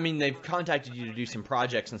 They've contacted you to do some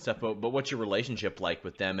projects and stuff, but what's your relationship like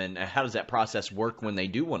with them, and how does that process work when they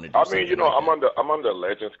do want to do something I'm under a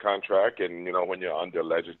Legends contract, and, when you're under a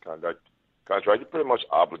Legends contract, you're pretty much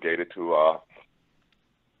obligated to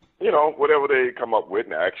whatever they come up with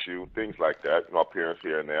and ask you, things like that, appearance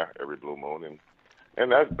here and there every blue moon.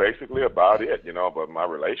 And that's basically about it, but my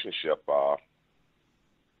relationship,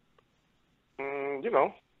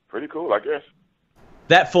 pretty cool, I guess.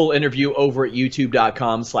 That full interview over at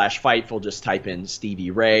youtube.com/Fightful. Just type in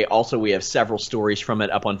Stevie Ray. Also, we have several stories from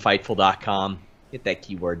it up on Fightful.com. Hit that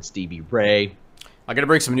keyword, Stevie Ray. I got to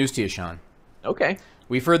break some news to you, Sean. Okay.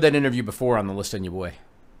 We've heard that interview before on the List on Your Boy.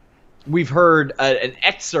 We've heard an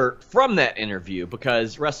excerpt from that interview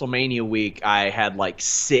because WrestleMania week I had like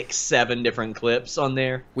 6-7 different clips on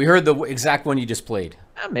there. We heard the exact one you just played.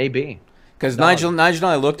 Maybe. Because Nigel and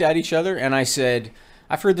I looked at each other and I said,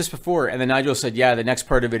 I've heard this before. And then Nigel said, yeah, the next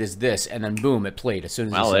part of it is this. And then boom, it played as soon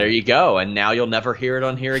as Well, there you go. And now you'll never hear it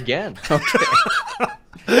on here again. Okay.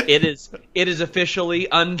 It is officially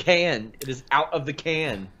uncanned. It is out of the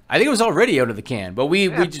can. I think it was already out of the can, but we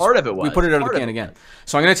just part of it was. We put it out of the can again.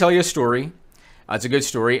 So I'm going to tell you a story. It's a good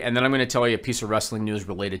story, and then I'm going to tell you a piece of wrestling news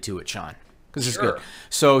related to it, Sean, because it's good.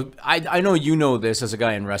 So I know you know this as a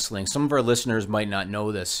guy in wrestling. Some of our listeners might not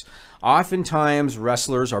know this. Oftentimes,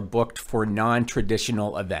 wrestlers are booked for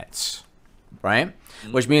non-traditional events, right?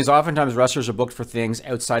 Mm-hmm. Which means oftentimes wrestlers are booked for things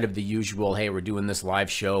outside of the usual, hey, we're doing this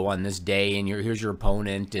live show on this day, and here's your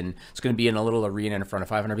opponent, and it's going to be in a little arena in front of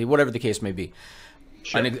 500 people, whatever the case may be.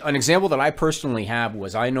 Sure. An example that I personally have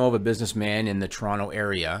was I know of a businessman in the Toronto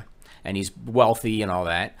area, and he's wealthy and all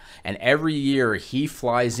that, and every year he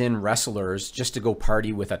flies in wrestlers just to go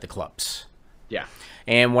party with at the clubs. Yeah.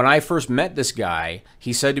 And when I first met this guy,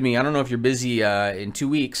 he said to me, I don't know if you're busy in 2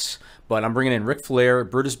 weeks, but I'm bringing in Ric Flair,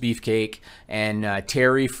 Brutus Beefcake, and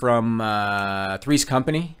Terry from Three's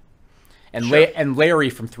Company, and Sure. and Larry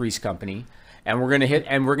from Three's Company. And we're gonna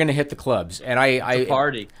hit the clubs. And I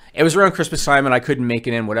party. It was around Christmas time, and I couldn't make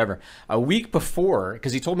it in. Whatever. A week before,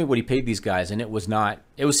 because he told me what he paid these guys, and it was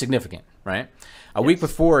significant, right? A week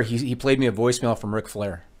before, he played me a voicemail from Ric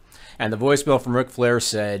Flair, and the voicemail from Ric Flair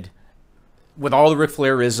said, with all the Ric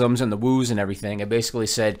Flair-isms and the woos and everything, it basically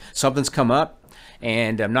said something's come up,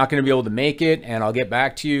 and I'm not going to be able to make it, and I'll get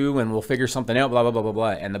back to you, and we'll figure something out, blah, blah, blah, blah,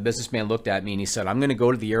 blah. And the businessman looked at me, and he said, I'm going to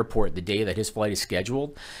go to the airport the day that his flight is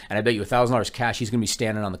scheduled, and I bet you $1,000 cash he's going to be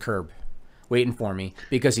standing on the curb waiting for me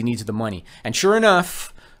because he needs the money. And sure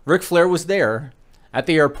enough, Ric Flair was there at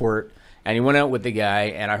the airport, and he went out with the guy,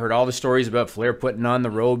 and I heard all the stories about Flair putting on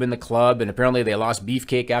the robe in the club, and apparently they lost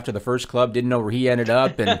Beefcake after the first club, didn't know where he ended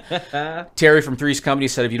up, and Terry from Three's Company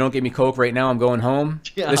said, if you don't give me Coke right now, I'm going home.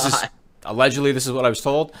 Allegedly, this is what I was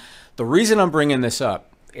told. The reason I'm bringing this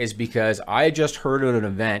up is because I just heard of an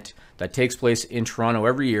event that takes place in Toronto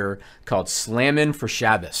every year called Slammin' for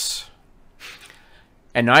Shabbos.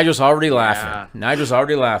 And Nigel's already laughing. Nigel's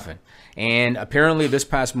already laughing. And apparently this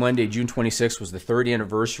past Monday, June 26th, was the 3rd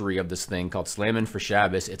anniversary of this thing called Slammin' for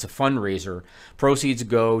Shabbos. It's a fundraiser. Proceeds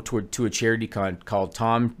go to a charity called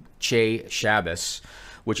Tom Che Shabbos,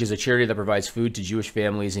 which is a charity that provides food to Jewish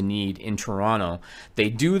families in need in Toronto. They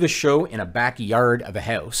do the show in a backyard of a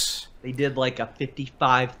house. They did like a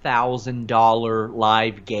 $55,000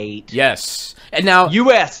 live gate. Yes. And now...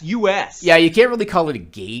 U.S. Yeah, you can't really call it a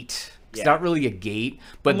gate. It's not really a gate,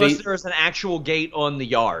 but unless there's an actual gate on the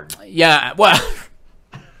yard. Yeah, well,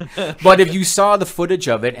 but if you saw the footage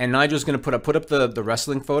of it, and Nigel's going to put up the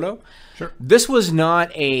wrestling photo. Sure. This was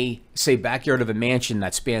not a, say, backyard of a mansion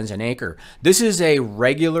that spans an acre. This is a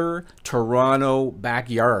regular Toronto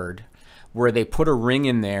backyard where they put a ring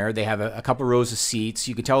in there. They have a couple rows of seats.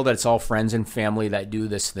 You can tell that it's all friends and family that do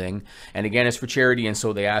this thing. And again, it's for charity, and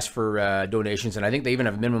so they ask for donations. And I think they even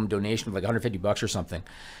have a minimum donation of like $150 or something.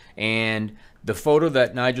 And the photo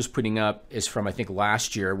that Nigel's putting up is from, I think,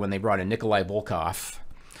 last year when they brought in Nikolai Volkov.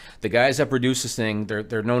 The guys that produce this thing,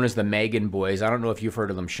 they're known as the Megan Boys. I don't know if you've heard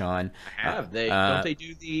of them, Sean. I have. Don't they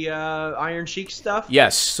do the Iron Sheik stuff?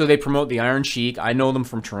 Yes. So they promote the Iron Sheik. I know them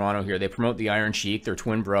from Toronto here. They promote the Iron Sheik. They're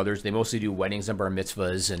twin brothers. They mostly do weddings and bar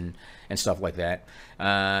mitzvahs and stuff like that.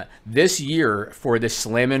 This year, for this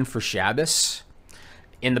Slammin' for Shabbos,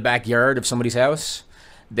 in the backyard of somebody's house,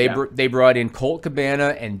 they brought in Colt Cabana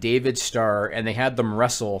and David Starr, and they had them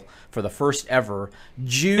wrestle for the first ever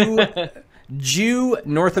Jew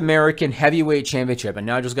North American Heavyweight Championship. And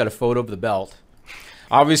now I just got a photo of the belt.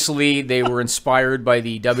 Obviously, they were inspired by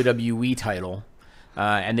the WWE title,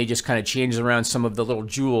 and they just kind of changed around some of the little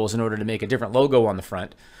jewels in order to make a different logo on the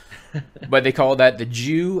front. But they call that the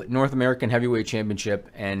Jew North American Heavyweight Championship,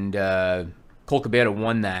 and Colt Cabana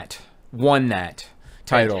won that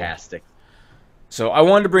title. Fantastic. So I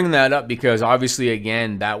wanted to bring that up because obviously,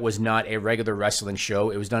 again, that was not a regular wrestling show.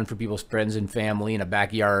 It was done for people's friends and family in a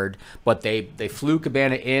backyard. But they flew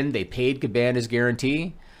Cabana in. They paid Cabana's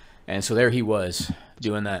guarantee. And so there he was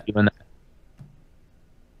doing that.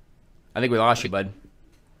 I think we lost you, bud.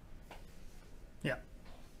 Yeah.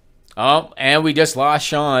 Oh, and we just lost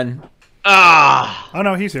Sean. Ah! Oh,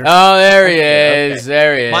 no, he's here. Oh, there he is. Okay.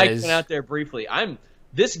 There he is. Mike went out there briefly.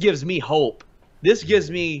 This gives me hope. This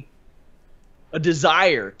gives me a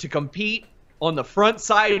desire to compete on the front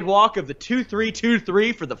sidewalk of the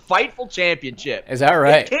 2323 for the Fightful Championship. Is that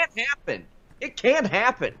right? It can't happen. It can't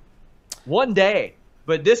happen. One day.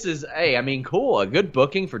 But this is, hey, I mean, cool. A good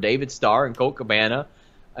booking for David Starr and Colt Cabana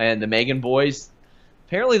and the Megan Boys.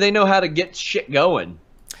 Apparently they know how to get shit going.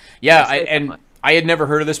 Yeah, I had never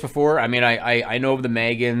heard of this before. I mean, I know of the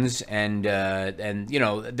Megans, and you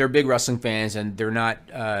know, they're big wrestling fans, and they're not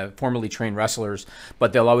formally trained wrestlers,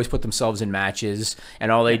 but they'll always put themselves in matches,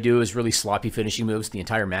 and all they do is really sloppy finishing moves the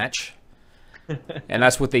entire match, and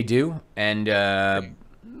that's what they do. And yeah,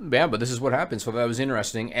 but this is what happens. So that was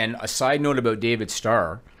interesting. And a side note about David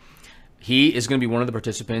Starr, he is going to be one of the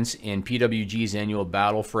participants in PWG's annual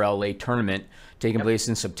Battle for LA tournament taking place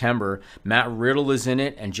in September. Matt Riddle is in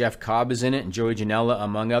it, and Jeff Cobb is in it, and Joey Janela,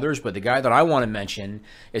 among others. But the guy that I want to mention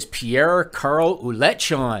is Pierre-Carl Ouellet,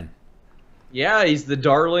 Sean. Yeah, he's the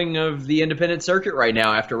darling of the independent circuit right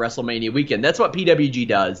now after WrestleMania weekend. That's what PWG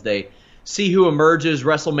does. They see who emerges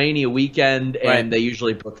WrestleMania weekend, and they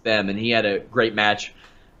usually book them. And he had a great match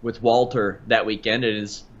with Walter that weekend and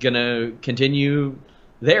is going to continue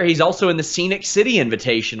there. He's also in the Scenic City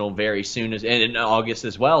Invitational very soon, and in August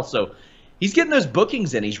as well. So he's getting those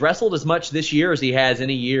bookings in. He's wrestled as much this year as he has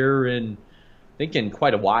any year in, I think, in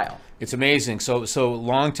quite a while. It's amazing. So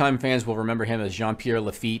longtime fans will remember him as Jean-Pierre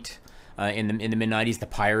Lafitte in the mid-90s, the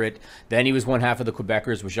Pirate. Then he was one half of the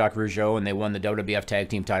Quebecers with Jacques Rougeau, and they won the WWF Tag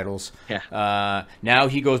Team titles. Yeah. Now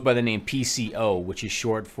he goes by the name PCO, which is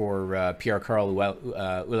short for Pierre-Carl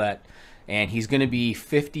Ouellet, and he's going to be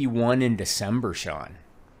 51 in December, Sean.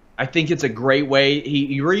 I think it's a great way.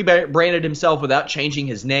 He rebranded himself without changing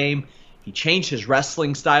his name. He changed his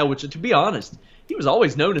wrestling style, which, to be honest, he was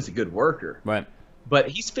always known as a good worker. Right. But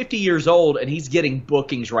he's 50 years old, and he's getting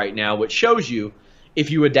bookings right now, which shows you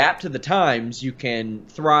if you adapt to the times, you can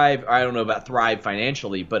thrive. I don't know about thrive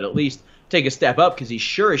financially, but at least take a step up, because he's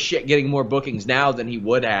sure as shit getting more bookings now than he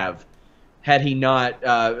would have had he not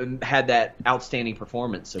had that outstanding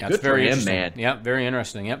performance. So That's good for him, man. Yep, very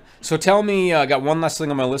interesting. Yep. So tell me, I got one last thing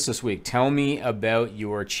on my list this week. Tell me about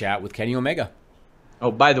your chat with Kenny Omega. Oh,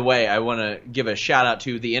 by the way, I want to give a shout out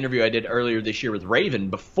to the interview I did earlier this year with Raven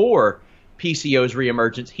before PCO's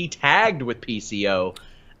reemergence. He tagged with PCO,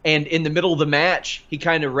 and in the middle of the match, he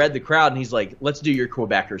kind of read the crowd, and he's like, "Let's do your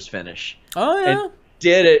Quebecers finish." Oh yeah. And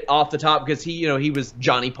did it off the top because he was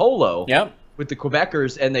Johnny Polo. Yep. With the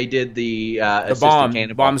Quebecers, and they did the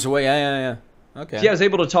bombs away. Yeah. Okay. So yeah, I was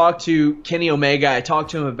able to talk to Kenny Omega. I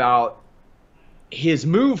talked to him about his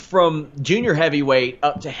move from junior heavyweight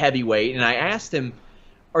up to heavyweight, and I asked him,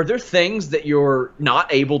 are there things that you're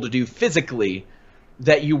not able to do physically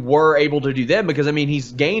that you were able to do then? Because, I mean,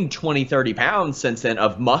 he's gained 20, 30 pounds since then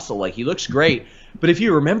of muscle. Like, he looks great. But if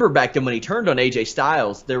you remember back then when he turned on AJ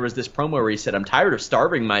Styles, there was this promo where he said, I'm tired of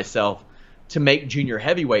starving myself to make junior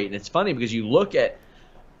heavyweight. And it's funny because you look at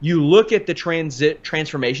the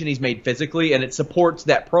transformation he's made physically, and it supports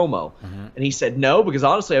that promo. Mm-hmm. And he said no, because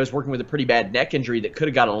honestly, I was working with a pretty bad neck injury that could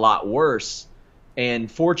have got a lot worse,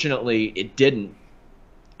 and fortunately, it didn't.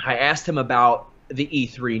 I asked him about the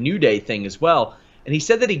E3 New Day thing as well, and he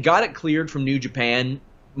said that he got it cleared from New Japan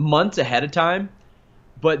months ahead of time,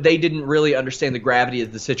 but they didn't really understand the gravity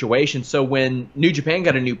of the situation. So when New Japan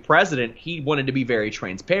got a new president, he wanted to be very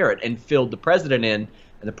transparent and filled the president in,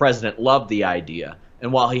 and the president loved the idea.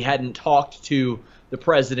 And while he hadn't talked to the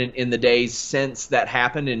president in the days since that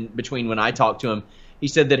happened, and between when I talked to him, he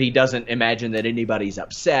said that he doesn't imagine that anybody's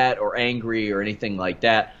upset or angry or anything like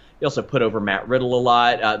that. He also put over Matt Riddle a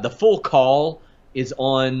lot. The full call is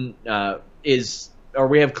on, or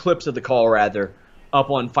we have clips of the call rather, up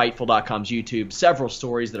on Fightful.com's YouTube. Several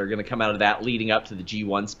stories that are going to come out of that leading up to the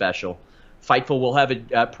G1 special. Fightful will have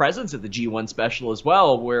a presence at the G1 special as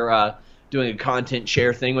well. We're doing a content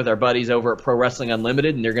share thing with our buddies over at Pro Wrestling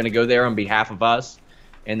Unlimited, and they're going to go there on behalf of us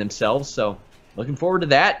and themselves. So looking forward to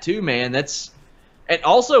that too, man. And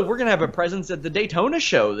also we're going to have a presence at the Daytona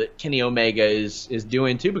show that Kenny Omega is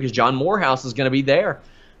doing too, because John Morehouse is going to be there.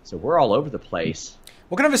 So we're all over the place.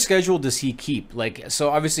 What kind of a schedule does he keep? Like, so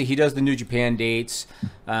obviously he does the New Japan dates,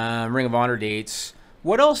 Ring of Honor dates.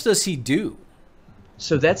 What else does he do?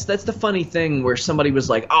 So that's the funny thing where somebody was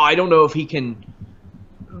like, oh, I don't know if he can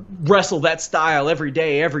wrestle that style every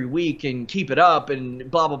day, every week, and keep it up, and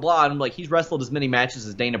blah, blah, blah. And I'm like, he's wrestled as many matches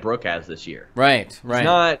as Dana Brooke has this year. Right. He's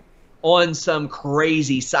not on some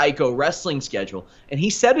crazy psycho wrestling schedule. And he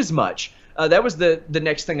said as much. That was the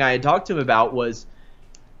next thing I had talked to him about was,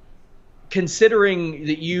 considering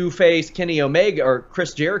that you faced Kenny Omega or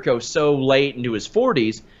Chris Jericho so late into his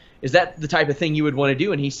 40s, is that the type of thing you would want to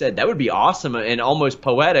do? And he said, that would be awesome and almost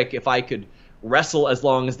poetic if I could wrestle as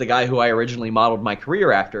long as the guy who I originally modeled my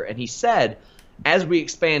career after. And he said, as we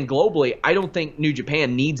expand globally, I don't think New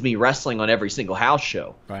Japan needs me wrestling on every single house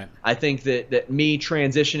show. Right. I think that me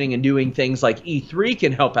transitioning and doing things like E3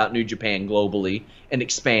 can help out New Japan globally and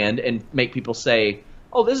expand and make people say,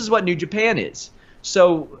 oh, this is what New Japan is.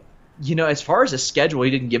 So, you know, as far as a schedule, he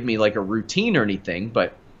didn't give me like a routine or anything,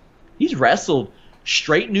 but he's wrestled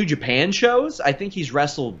straight New Japan shows. I think he's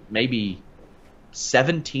wrestled maybe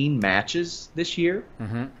 17 matches this year.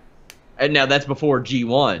 Mm-hmm. And now that's before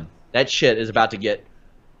G1. That shit is about to get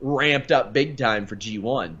ramped up big time for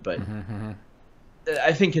G1. But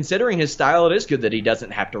I think considering his style, it is good that he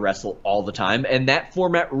doesn't have to wrestle all the time. And that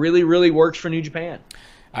format really, really works for New Japan.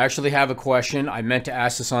 I actually have a question. I meant to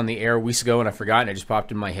ask this on the air weeks ago, and I forgot, and it just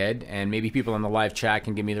popped in my head. And maybe people in the live chat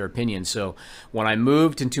can give me their opinion. So when I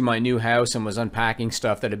moved into my new house and was unpacking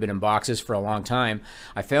stuff that had been in boxes for a long time,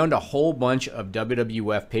 I found a whole bunch of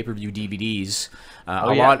WWF pay-per-view DVDs.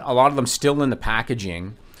 A lot of them still in the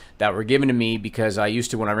packaging that were given to me because I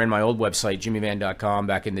used to, when I ran my old website, jimmyvan.com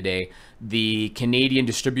back in the day, the Canadian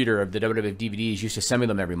distributor of the WWF DVDs used to send me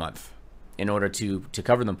them every month in order to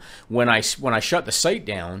cover them. When I shut the site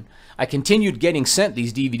down, I continued getting sent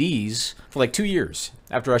these DVDs for like 2 years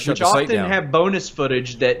after I shut the site down. Which often have bonus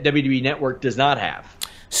footage that WWE Network does not have.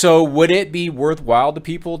 So would it be worthwhile to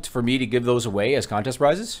people for me to give those away as contest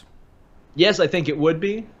prizes? Yes, I think it would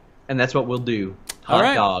be, and that's what we'll do.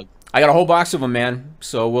 Hot dog. I got a whole box of them, man.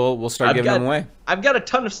 So we'll start giving them away. I've got a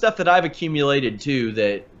ton of stuff that I've accumulated too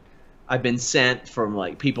that I've been sent from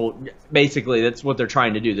like people. Basically, that's what they're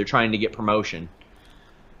trying to do. They're trying to get promotion.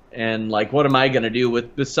 And like, what am I going to do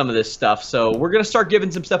with some of this stuff? So we're going to start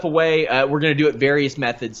giving some stuff away. We're going to do it various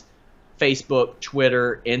methods: Facebook,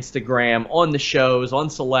 Twitter, Instagram, on the shows, on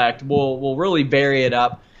Select. We'll really vary it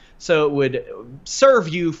up. So it would serve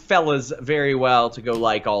you fellas very well to go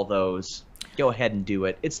like all those. Go ahead and do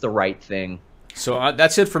it. It's the right thing. So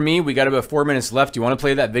that's it for me. We got about 4 minutes left. Do you want to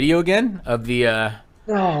play that video again of the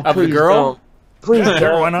of the girl? Don't. Please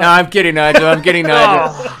don't. Why not? No, I'm kidding, Nigel. I'm kidding,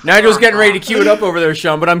 Nigel. Nigel's getting ready to cue it up over there,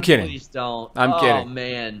 Sean, but I'm kidding. Please don't. I'm kidding. Oh,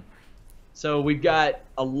 man. So we've got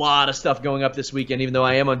a lot of stuff going up this weekend, even though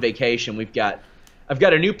I am on vacation. I've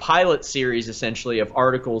got a new pilot series, essentially, of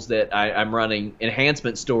articles that I'm running,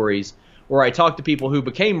 enhancement stories, where I talk to people who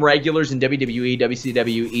became regulars in WWE,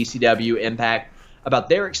 WCW, ECW, Impact, about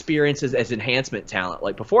their experiences as enhancement talent.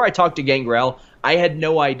 Like, before I talked to Gangrel, I had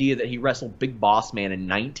no idea that he wrestled Big Boss Man in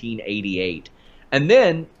 1988. And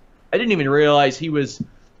then I didn't even realize he was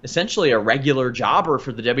essentially a regular jobber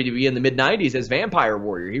for the WWE in the mid-90s as Vampire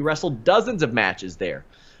Warrior. He wrestled dozens of matches there.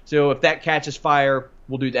 So if that catches fire,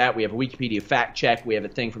 we'll do that. We have a Wikipedia fact check. We have a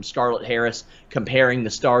thing from Scarlett Harris comparing the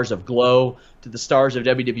stars of Glow to the stars of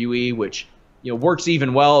WWE, which works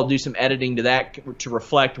even well. I'll do some editing to that to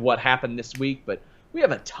reflect what happened this week. But we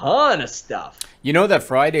have a ton of stuff. You know that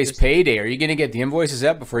Friday's payday. Are you going to get the invoices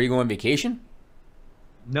up before you go on vacation?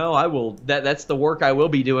 No, I will. That's the work I will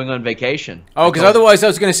be doing on vacation. Oh, because otherwise I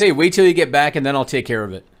was going to say, wait till you get back and then I'll take care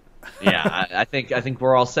of it. Yeah, I think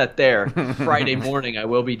we're all set there. Friday morning, I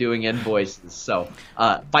will be doing invoices. So,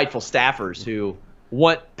 Fightful staffers who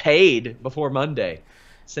want paid before Monday,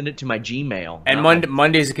 send it to my Gmail. And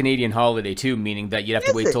Monday's a Canadian holiday too, meaning that you'd have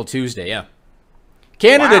to wait till Tuesday. Yeah,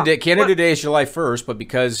 Canada Day is July 1st, but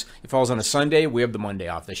because it falls on a Sunday, we have the Monday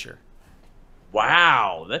off this year.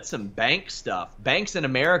 Wow, that's some bank stuff. Banks in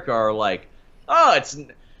America are like, oh, it's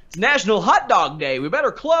National Hot Dog Day. We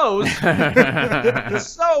better close. It's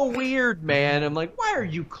so weird, man. I'm like, why are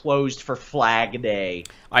you closed for Flag Day?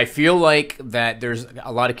 I feel like that there's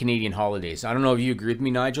a lot of Canadian holidays. I don't know if you agree with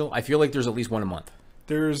me, Nigel. I feel like there's at least one a month.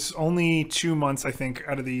 There's only 2 months, I think,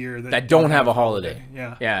 out of the year that don't have a holiday.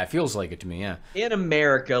 Yeah, it feels like it to me. Yeah. In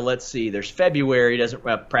America, let's see. There's February doesn't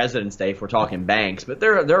have President's Day if we're talking banks, but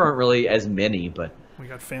there aren't really as many. But we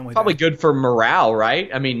got Family probably Day. Good for morale, right?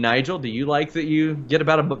 I mean, Nigel, do you like that you get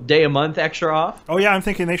about a day a month extra off? Oh yeah, I'm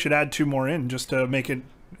thinking they should add 2 more in just to make it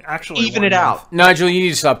actually even it out. Nigel, you need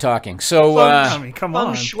to stop talking. So, come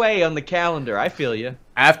on. Feng shui on the calendar. I feel you.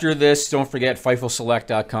 After this, don't forget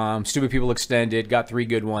FightfulSelect.com. Stupid People Extended. Got 3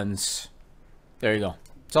 good ones. There you go.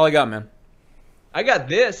 That's all I got, man. I got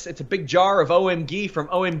this. It's a big jar of OMG from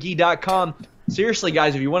OMG.com. Seriously,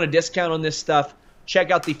 guys, if you want a discount on this stuff,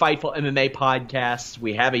 check out the Fightful MMA podcasts.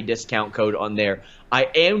 We have a discount code on there. I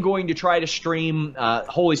am going to try to stream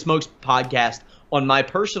Holy Smokes podcast on my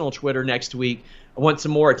personal Twitter next week. I want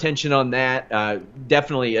some more attention on that.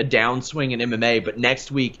 Definitely a downswing in MMA, but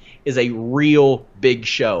next week is a real big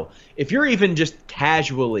show. If you're even just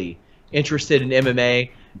casually interested in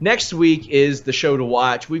MMA, next week is the show to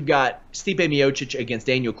watch. We've got Stipe Miocic against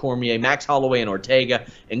Daniel Cormier, Max Holloway and Ortega,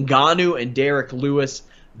 Ngannou and Derek Lewis.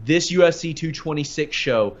 This UFC 226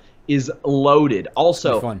 show is loaded.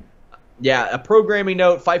 Also, fun. Yeah, a programming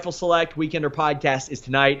note, Fightful Select Weekender podcast is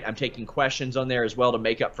tonight. I'm taking questions on there as well to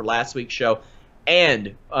make up for last week's show.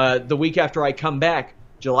 And the week after I come back,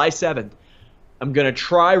 July 7th, I'm going to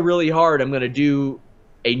try really hard. I'm going to do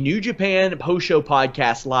a New Japan post-show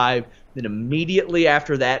podcast live. Then immediately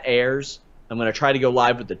after that airs, I'm going to try to go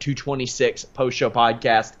live with the 226 post-show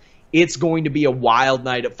podcast. It's going to be a wild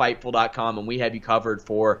night at Fightful.com, and we have you covered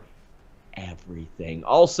for everything.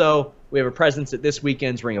 Also, we have a presence at this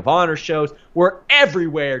weekend's Ring of Honor shows. We're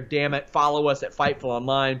everywhere, damn it. Follow us at Fightful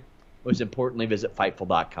Online. Most importantly, visit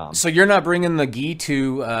Fightful.com. So you're not bringing the gi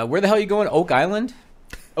to where the hell are you going? Oak Island?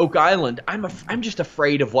 Oak Island. I'm just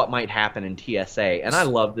afraid of what might happen in TSA, and I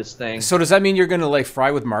love this thing. So does that mean you're going to like fry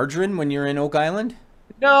with margarine when you're in Oak Island?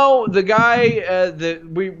 No, the guy that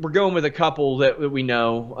we're going with a couple that we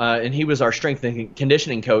know, and he was our strength and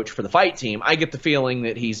conditioning coach for the fight team. I get the feeling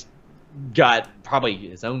that he's got probably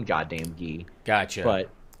his own goddamn gi. Gotcha. But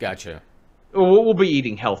gotcha. We'll be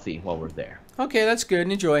eating healthy while we're there. Okay, that's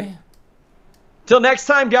good. Enjoy. Till next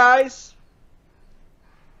time, guys.